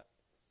pumunta,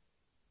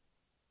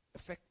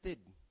 affected.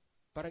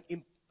 Parang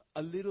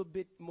a little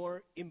bit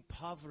more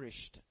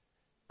impoverished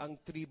ang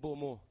tribo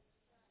mo.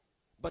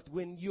 But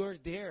when you're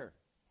there,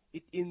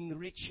 it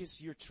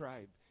enriches your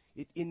tribe.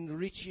 It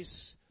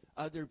enriches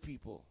other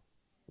people.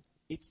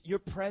 It's your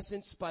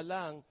presence pa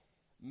lang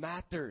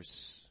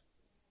matters.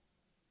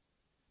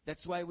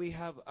 That's why we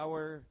have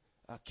our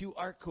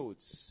QR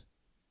codes,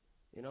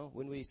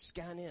 when we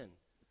scan in.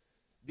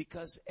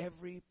 Because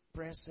every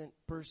present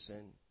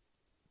person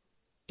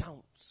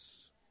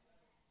counts,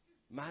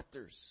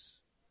 matters.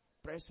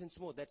 Presence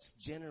mo, that's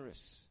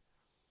generous.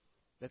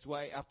 That's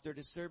why after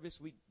the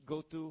service, we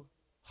go to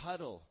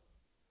huddle.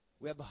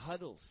 We have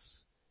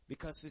huddles.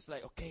 Because it's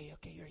like, okay,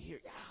 you're here.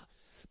 Yeah.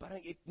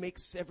 Parang it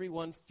makes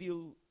everyone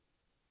feel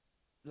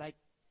like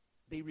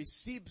they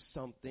receive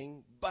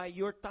something by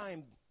your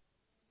time.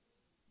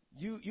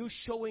 You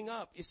showing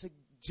up is a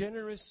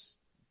generous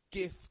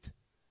gift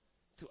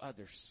to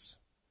others.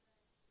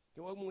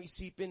 Huwag mong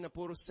isipin na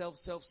puro self.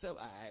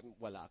 Ay,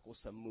 wala ako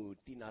sa mood.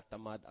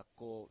 Tinatamad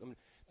ako.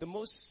 The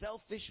most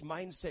selfish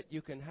mindset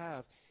you can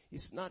have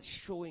is not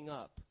showing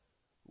up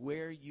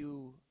where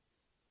you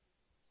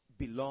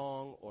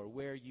belong or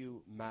where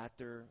you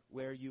matter,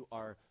 where you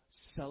are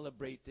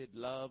celebrated,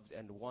 loved,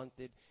 and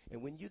wanted.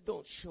 And when you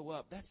don't show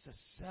up, that's a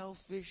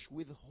selfish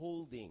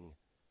withholding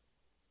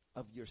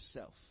of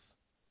yourself.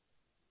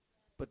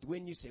 But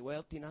when you say,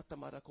 well,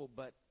 tinatamad ako,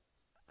 but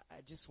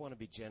I just want to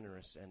be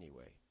generous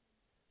anyway.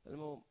 Alam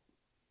mo,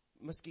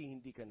 maski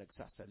hindi ka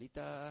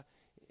nagsasalita,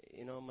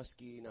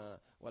 maski na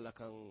wala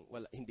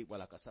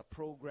ka sa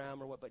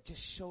program or what, but just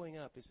showing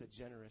up is a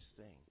generous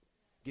thing.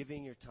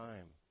 Giving your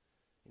time.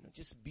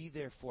 Just be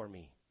there for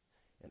me.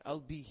 And I'll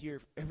be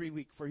here every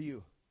week for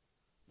you.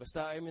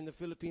 Basta I'm in the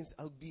Philippines,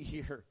 I'll be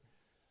here.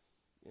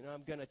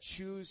 I'm gonna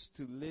choose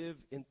to live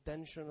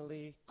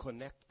intentionally,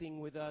 connecting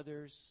with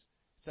others.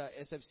 Sa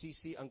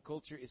SFCC, ang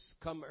culture is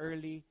come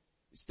early,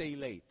 stay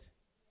late.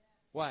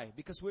 Why?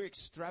 Because we're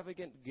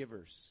extravagant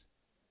givers.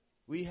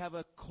 We have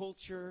a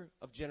culture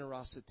of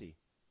generosity.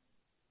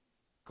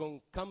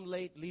 Kung come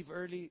late, leave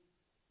early,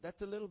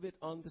 that's a little bit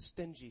on the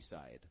stingy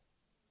side.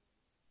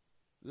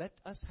 Let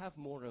us have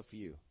more of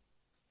you.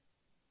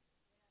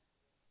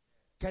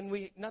 Can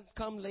we not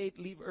come late,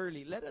 leave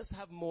early? Let us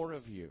have more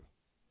of you.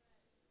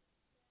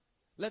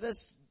 Let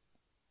us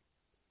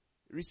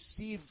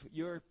receive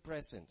your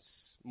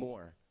presence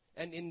more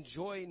and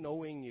enjoy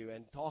knowing you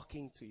and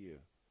talking to you.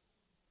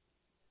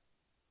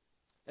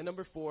 And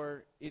number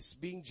 4 is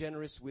being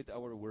generous with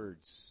our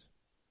words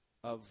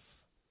of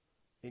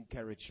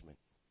encouragement.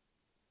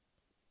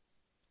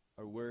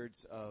 Our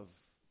words of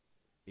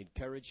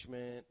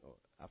encouragement or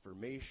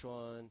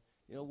affirmation,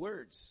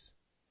 words.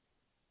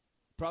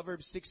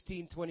 Proverbs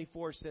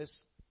 16:24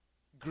 says,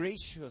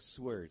 gracious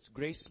words.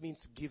 Grace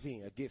means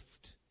giving, a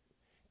gift.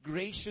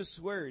 Gracious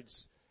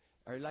words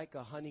are like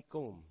a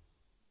honeycomb.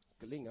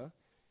 Galing, huh?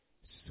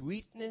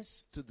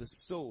 Sweetness to the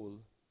soul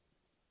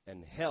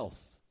and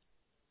health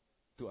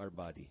to our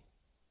body.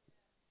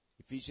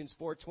 Ephesians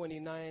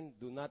 4:29,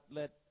 do not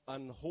let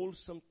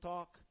unwholesome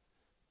talk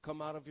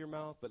come out of your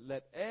mouth, but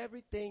let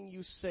everything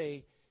you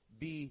say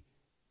be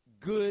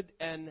good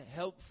and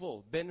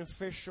helpful,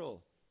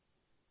 beneficial,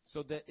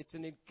 so that it's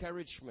an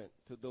encouragement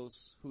to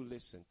those who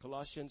listen.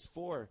 Colossians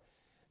 4,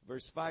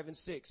 verse 5 and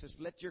 6 says,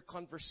 let your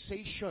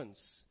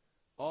conversations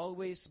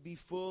always be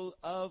full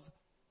of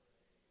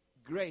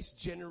grace,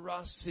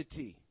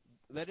 generosity.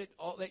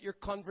 Let your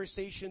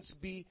conversations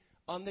be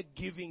on the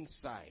giving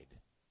side.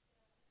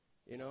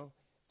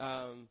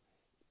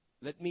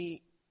 Let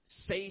me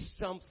say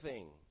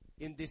something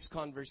in this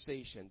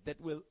conversation that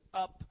will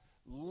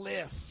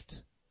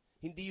uplift.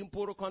 Hindi yung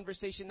puro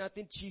conversation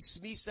natin,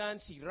 chismisan,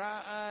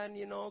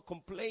 siraan,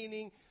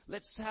 complaining.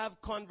 Let's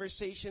have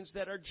conversations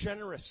that are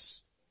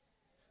generous,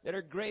 that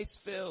are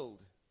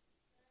grace-filled. It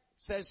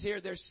says here,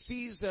 they're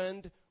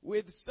seasoned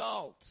with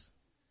salt,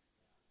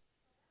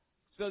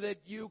 so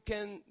that you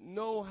can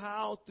know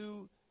how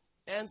to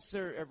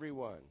answer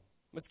everyone.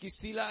 Maski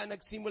sila ang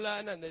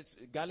nagsimula na,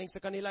 galing sa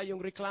kanila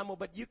yung reklamo,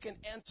 but you can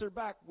answer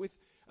back with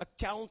a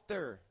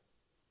counter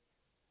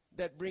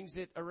that brings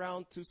it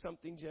around to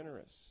something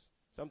generous,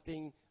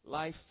 something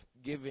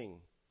life-giving.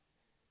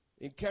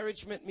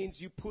 Encouragement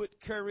means you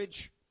put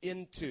courage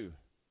into.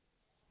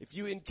 If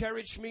you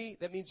encourage me,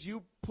 that means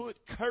you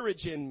put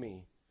courage in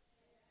me.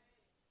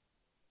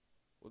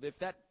 Well,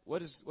 what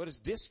does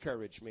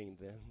discourage mean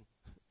then?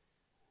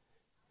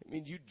 It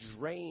means you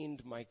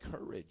drained my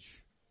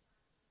courage.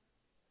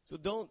 So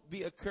don't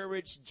be a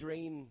courage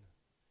drain.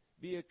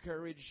 Be a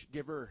courage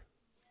giver.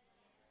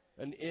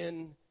 An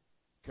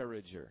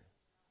encourager.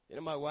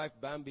 My wife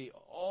Bambi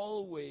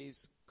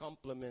always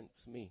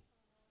compliments me.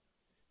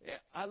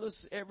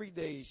 Almost every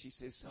day she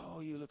says, oh,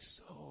 you look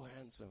so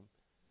handsome.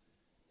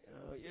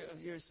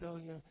 You're so,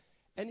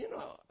 And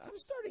I'm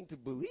starting to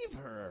believe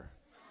her.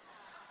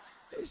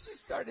 She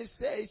started to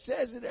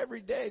says it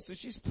every day. So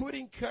she's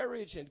putting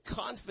courage and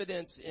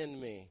confidence in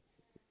me.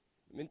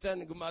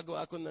 Minsan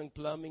gumagawa ako ng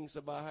plumbing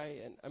sa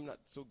bahay, and I'm not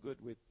so good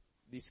with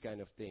these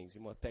kind of things.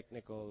 More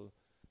technical,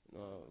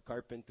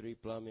 carpentry,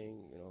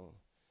 plumbing,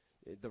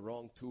 the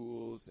wrong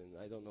tools, and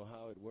I don't know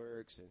how it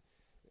works. And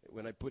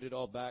when I put it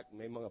all back,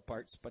 may mga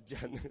parts pa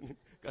dyan.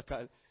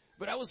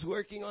 But I was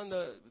working on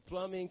the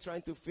plumbing,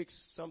 trying to fix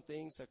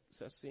something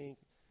sa sink.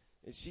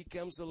 And she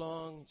comes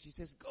along, and she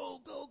says, go,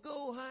 go,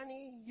 go,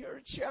 honey. You're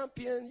a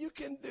champion. You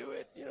can do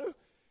it,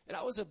 And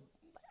I was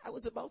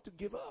about to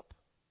give up.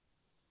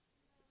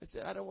 I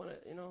said, I don't want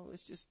to,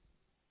 let's just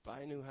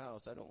buy a new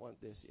house. I don't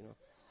want this,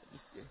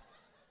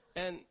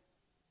 And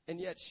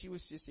yet she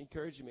was just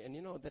encouraging me. And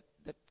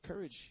that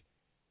courage,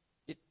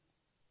 it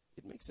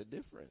makes a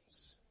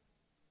difference.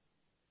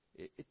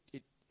 It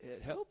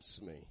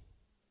helps me.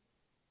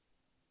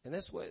 And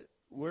that's what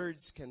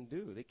words can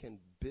do. They can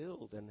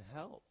build and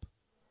help,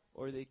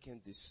 or they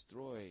can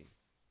destroy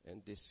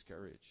and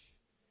discourage.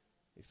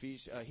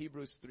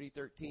 Hebrews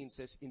 3:13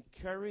 says,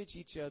 encourage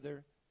each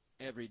other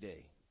every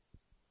day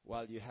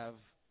while you have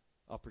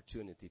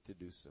opportunity to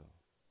do so.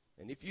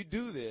 And if you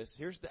do this,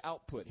 here's the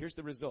output, here's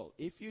the result.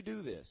 If you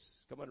do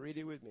this, come on, read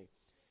it with me.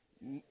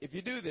 If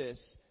you do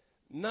this,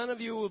 none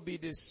of you will be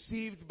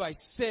deceived by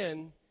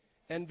sin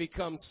and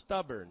become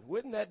stubborn.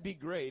 Wouldn't that be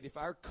great if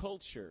our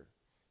culture,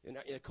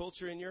 a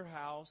culture in your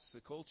house,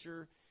 a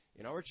culture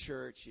in our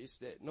church, is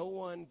that no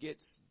one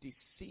gets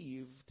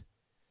deceived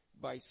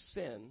by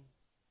sin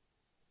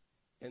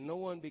and no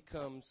one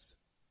becomes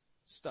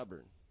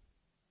stubborn.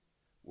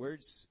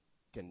 Words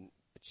can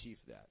achieve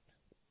that.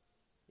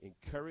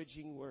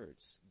 Encouraging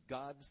words,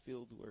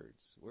 God-filled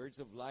words, words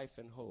of life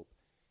and hope.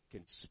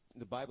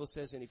 The Bible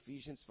says in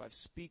Ephesians 5,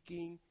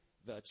 speaking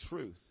the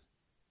truth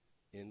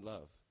in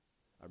love.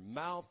 Our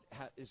mouth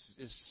is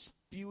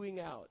spewing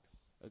out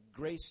a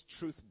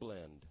grace-truth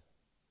blend.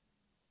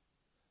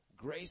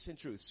 Grace and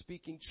truth,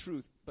 speaking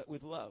truth, but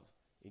with love,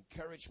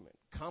 encouragement,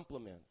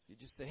 compliments. You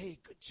just say, hey,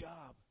 good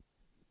job.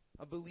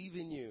 I believe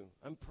in you.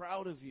 I'm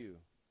proud of you.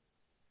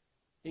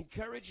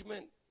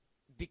 Encouragement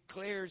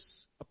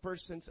declares a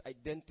person's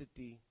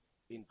identity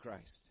in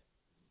Christ.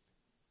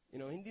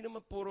 Hindi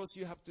naman puros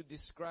you have to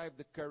describe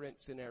the current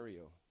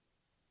scenario.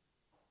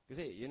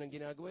 Kasi yun ang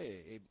ginagawa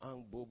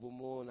ang bobo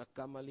mo,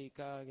 nakamali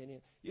ka,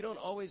 ganyan. You don't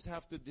always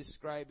have to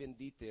describe in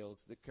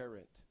details the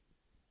current.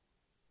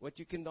 What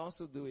you can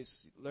also do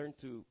is learn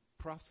to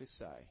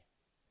prophesy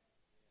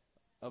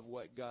of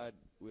what God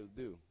will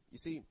do. You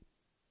see,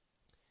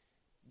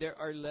 there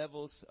are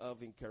levels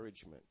of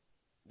encouragement.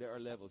 There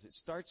are levels. It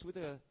starts with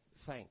a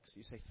thanks.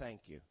 You say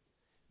thank you.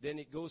 Then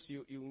it goes,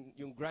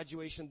 yung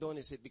graduation doon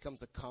is it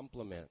becomes a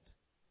compliment.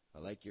 I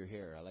like your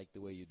hair. I like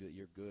the way you do it.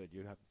 You're good.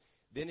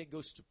 Then it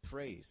goes to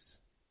praise.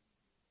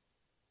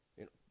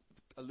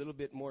 A little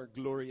bit more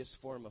glorious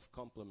form of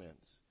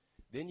compliments.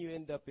 Then you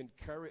end up in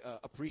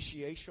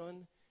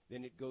appreciation.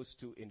 Then it goes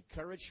to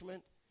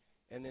encouragement.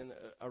 And then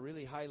a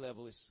really high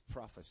level is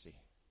prophecy.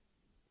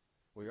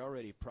 Where you're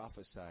already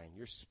prophesying.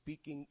 You're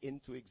speaking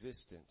into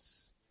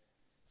existence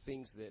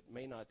things that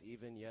may not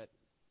even yet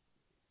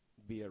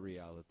be a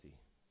reality.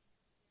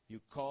 You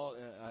call,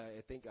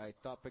 I think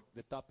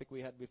the topic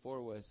we had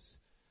before was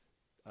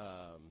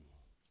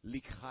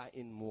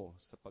likhain mo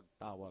sa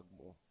pagtawag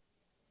mo.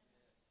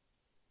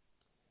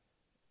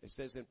 It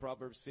says in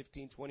Proverbs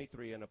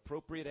 15:23, an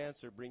appropriate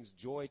answer brings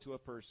joy to a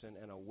person,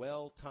 and a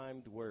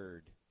well-timed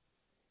word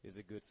is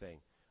a good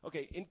thing.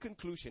 Okay, in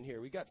conclusion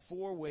here, we got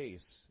 4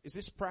 ways. Is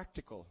this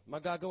practical?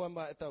 Magagawa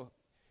ba ito?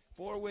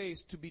 4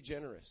 ways to be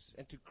generous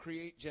and to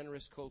create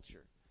generous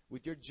culture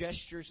with your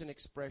gestures and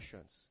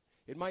expressions.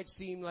 It might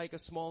seem like a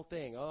small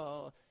thing.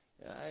 Oh,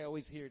 I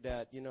always hear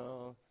that,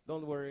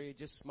 don't worry,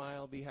 just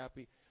smile, be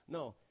happy.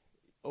 No,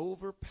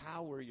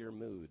 overpower your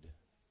mood.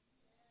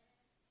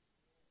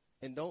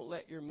 And don't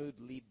let your mood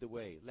lead the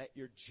way. Let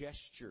your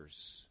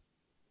gestures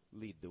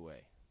lead the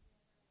way.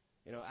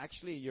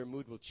 Actually your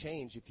mood will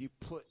change if you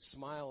put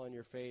smile on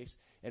your face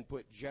and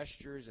put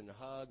gestures and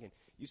hug and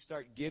you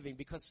start giving,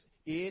 because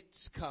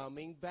it's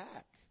coming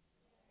back.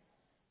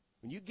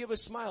 When you give a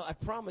smile, I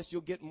promise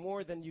you'll get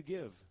more than you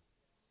give.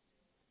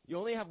 You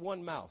only have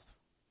one mouth,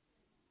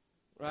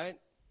 right?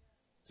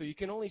 So you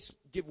can only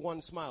give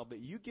one smile, but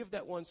you give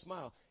that one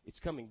smile, it's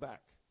coming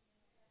back.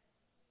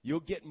 You'll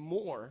get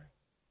more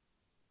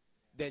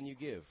than you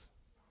give.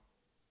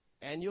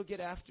 And you'll get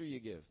after you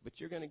give,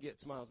 but you're going to get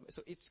smiles.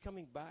 So it's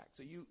coming back.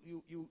 So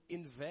you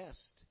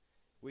invest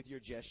with your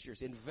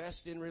gestures.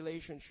 Invest in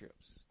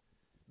relationships.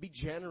 Be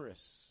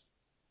generous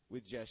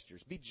with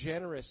gestures. Be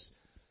generous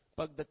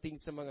pagdating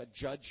sa mga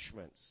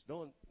judgments.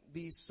 Don't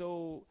be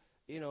so,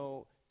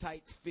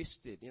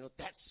 tight-fisted.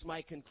 That's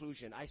my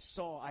conclusion. I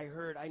saw, I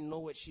heard, I know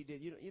what she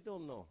did. You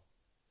don't know.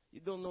 You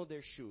don't know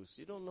their shoes.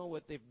 You don't know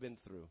what they've been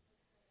through.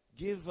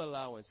 Give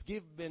allowance.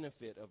 Give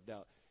benefit of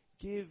doubt.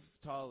 Give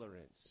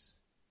tolerance.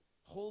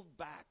 Hold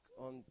back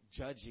on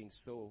judging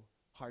so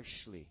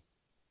harshly,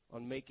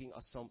 on making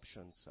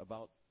assumptions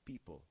about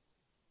people.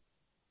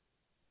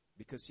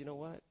 Because you know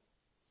what?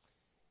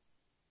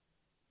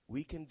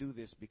 We can do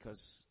this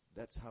because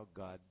that's how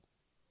God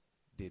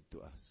did to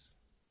us.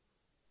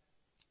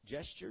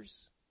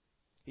 Gestures.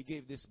 He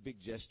gave this big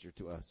gesture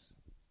to us.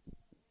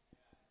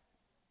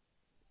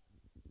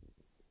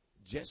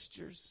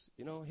 Gestures,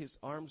 his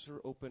arms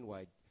were open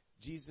wide.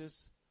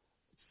 Jesus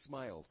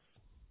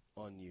smiles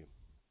on you.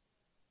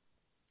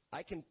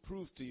 I can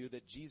prove to you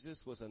that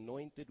Jesus was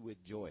anointed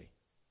with joy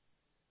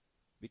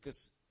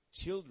because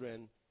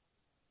children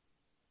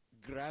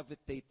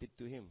gravitated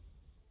to him.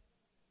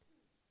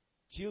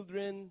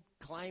 Children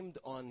climbed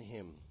on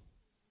him,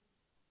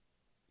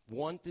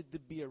 wanted to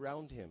be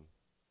around him.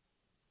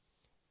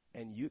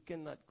 And you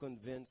cannot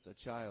convince a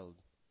child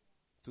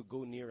to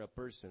go near a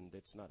person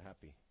that's not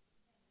happy.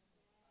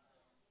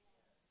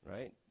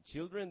 Right?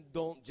 Children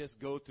don't just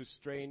go to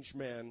strange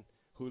men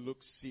who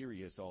look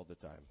serious all the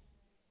time.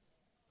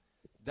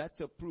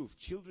 That's a proof.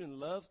 Children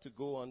love to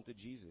go on to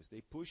Jesus.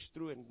 They push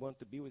through and want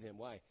to be with him.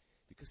 Why?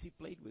 Because he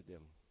played with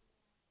them.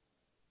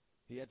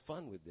 He had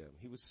fun with them.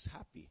 He was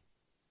happy.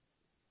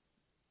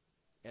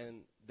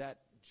 And that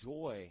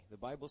joy, the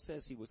Bible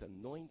says he was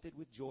anointed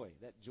with joy.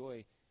 That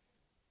joy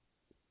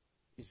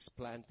is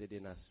planted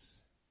in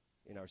us,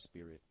 in our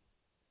spirit.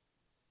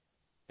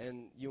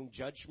 And yung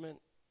judgment,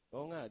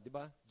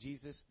 diba?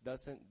 Jesus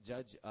doesn't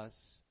judge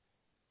us.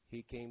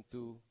 He came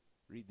to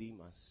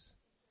redeem us.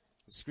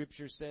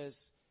 Scripture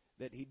says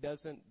that he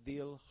doesn't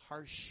deal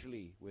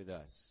harshly with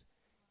us.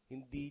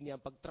 Hindi niya,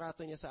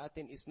 pagtrato niya sa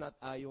atin is not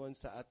ayon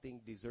sa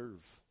ating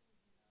deserve.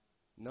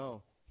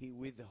 No, he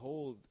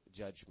withhold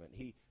judgment.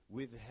 He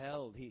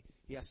withheld. He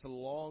has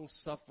long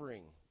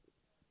suffering.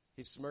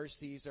 His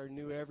mercies are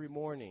new every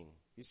morning.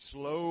 He's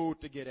slow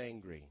to get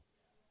angry.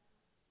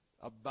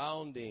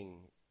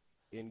 Abounding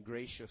in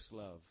gracious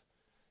love.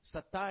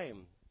 Sa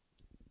time,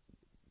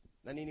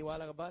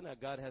 naniniwala ka ba na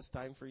God has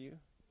time for you?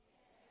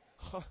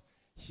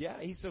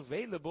 Yeah, he's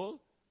available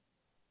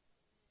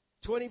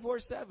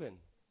 24/7.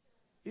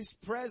 His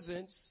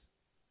presence,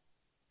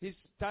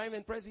 his time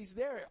and presence, he's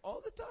there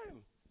all the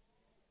time.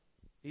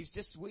 He's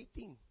just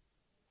waiting.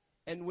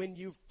 And when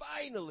you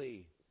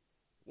finally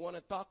want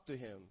to talk to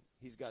him,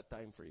 he's got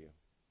time for you.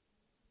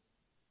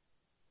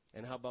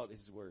 And how about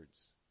his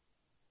words?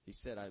 He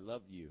said, I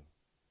love you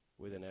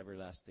with an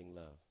everlasting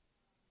love.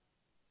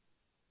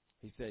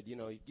 He said, you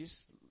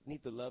just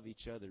need to love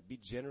each other. Be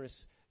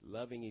generous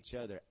loving each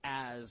other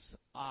as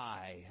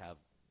I have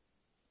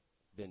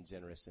been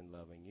generous in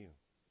loving you.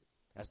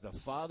 As the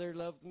Father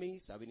loved me,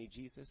 sabi ni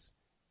Jesus,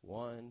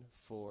 1,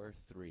 4,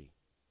 3.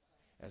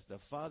 As the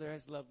Father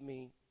has loved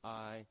me,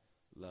 I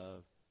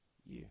love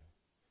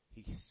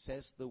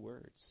says the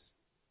words.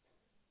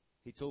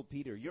 He told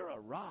Peter, you're a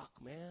rock,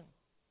 man.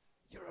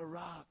 You're a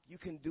rock. You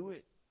can do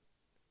it.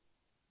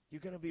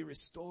 You're going to be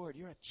restored.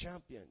 You're a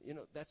champion. You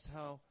know, that's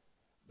how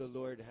the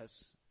Lord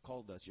has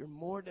called us. You're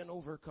more than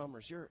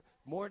overcomers. You're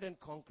more than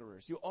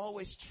conquerors. You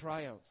always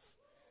triumph.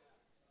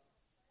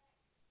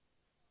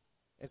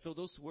 And so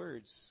those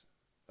words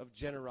of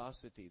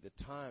generosity, the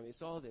time,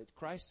 it's all that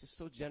Christ is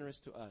so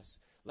generous to us.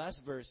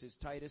 Last verse is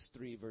Titus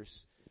 3,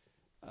 verse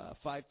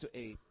 5 to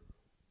 8.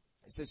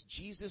 It says,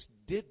 Jesus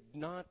did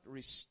not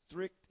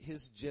restrict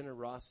his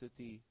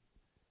generosity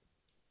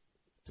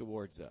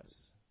towards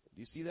us. Do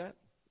you see that?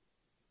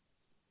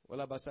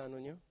 Wala basahan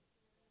ninyo?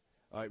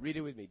 All right, read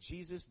it with me.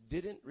 Jesus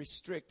didn't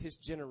restrict his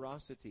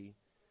generosity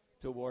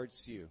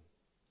towards you.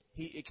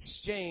 He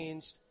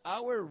exchanged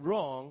our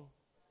wrong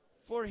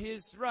for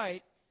his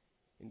right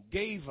and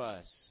gave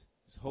us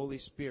his Holy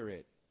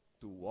Spirit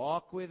to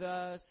walk with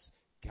us,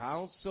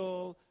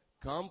 counsel,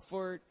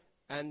 comfort,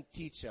 and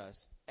teach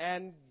us,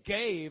 and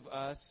gave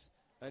us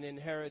an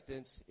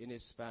inheritance in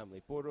his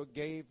family. Puro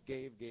gave.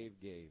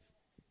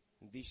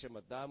 Hindi siya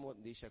madamot,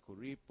 hindi siya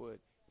kuripot.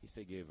 He's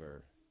a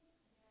giver.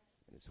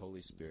 And his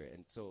Holy Spirit.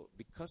 And so,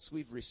 because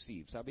we've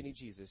received, sabi ni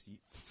Jesus,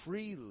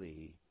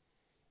 freely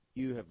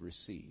you have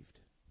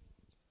received.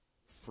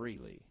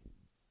 Freely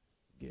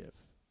give.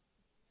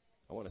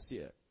 I want to see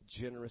a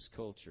generous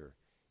culture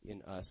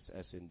in us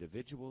as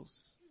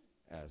individuals,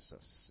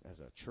 as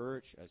a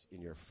church, as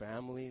in your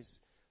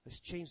families. Let's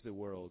change the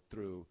world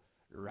through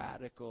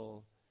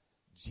radical,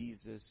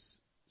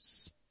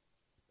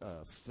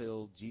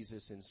 Jesus-filled,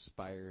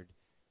 Jesus-inspired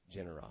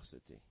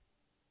generosity.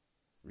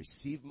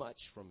 Receive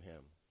much from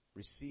him.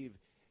 Receive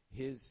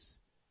his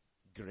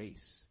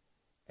grace.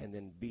 And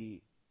then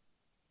be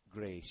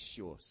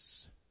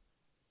gracious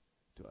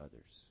to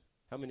others.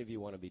 How many of you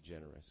want to be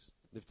generous?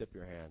 Lift up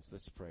your hands.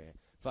 Let's pray.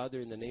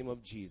 Father, in the name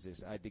of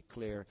Jesus, I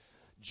declare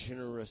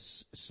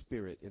generous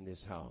spirit in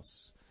this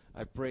house.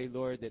 I pray,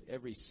 Lord, that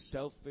every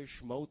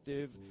selfish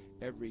motive,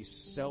 every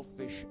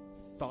selfish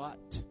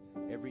thought,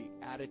 every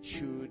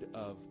attitude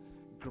of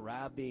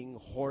grabbing,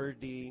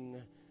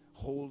 hoarding,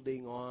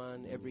 holding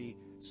on, every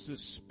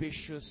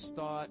suspicious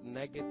thought,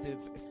 negative,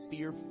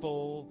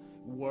 fearful,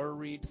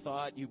 worried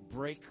thought, you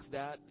break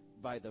that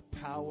by the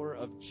power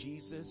of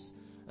Jesus.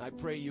 I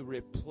pray you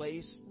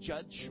replace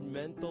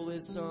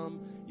judgmentalism,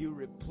 you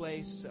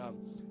replace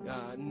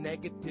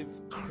negative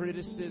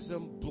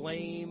criticism,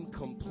 blame,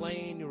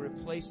 complain, you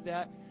replace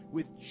that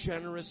with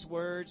generous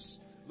words.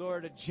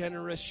 Lord, a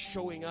generous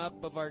showing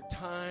up of our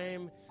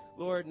time.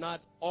 Lord,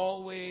 not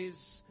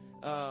always,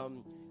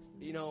 tinatamad,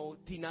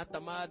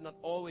 not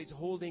always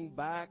holding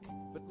back,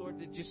 but Lord,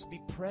 to just be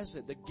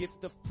present, the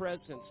gift of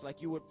presence,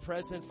 like you were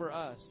present for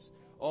us.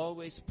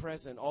 Always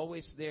present,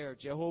 always there,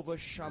 Jehovah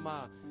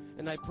Shammah.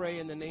 And I pray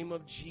in the name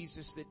of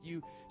Jesus that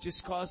you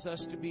just cause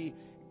us to be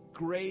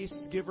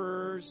grace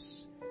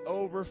givers,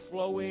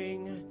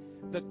 overflowing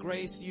the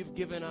grace you've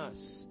given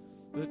us.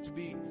 But to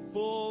be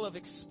full of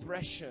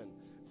expression,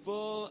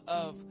 full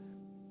of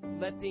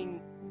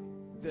letting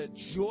the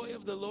joy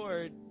of the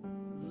Lord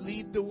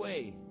lead the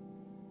way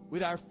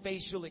with our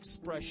facial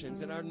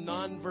expressions and our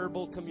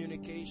nonverbal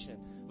communication.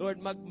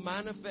 Lord,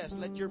 manifest.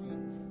 Let your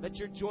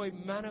joy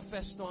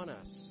manifest on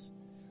us.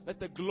 Let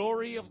the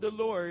glory of the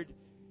Lord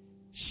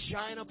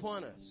shine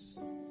upon us.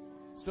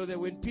 So that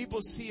when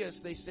people see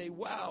us, they say,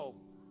 wow,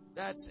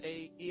 that's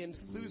an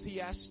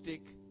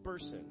enthusiastic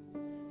person.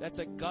 That's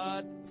a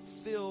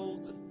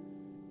God-filled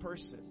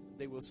person.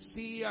 They will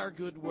see our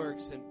good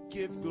works and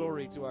give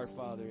glory to our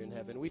Father in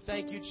heaven. We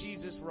thank you,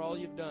 Jesus, for all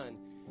you've done.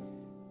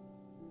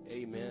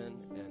 Amen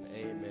and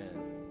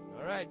amen.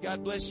 All right,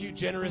 God bless you,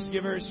 generous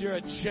givers. You're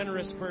a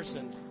generous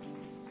person.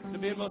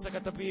 Sabihin mo sa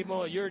katabi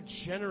mo, you're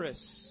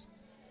generous.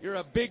 You're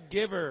a big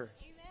giver.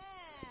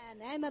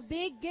 Amen. I'm a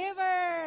big giver.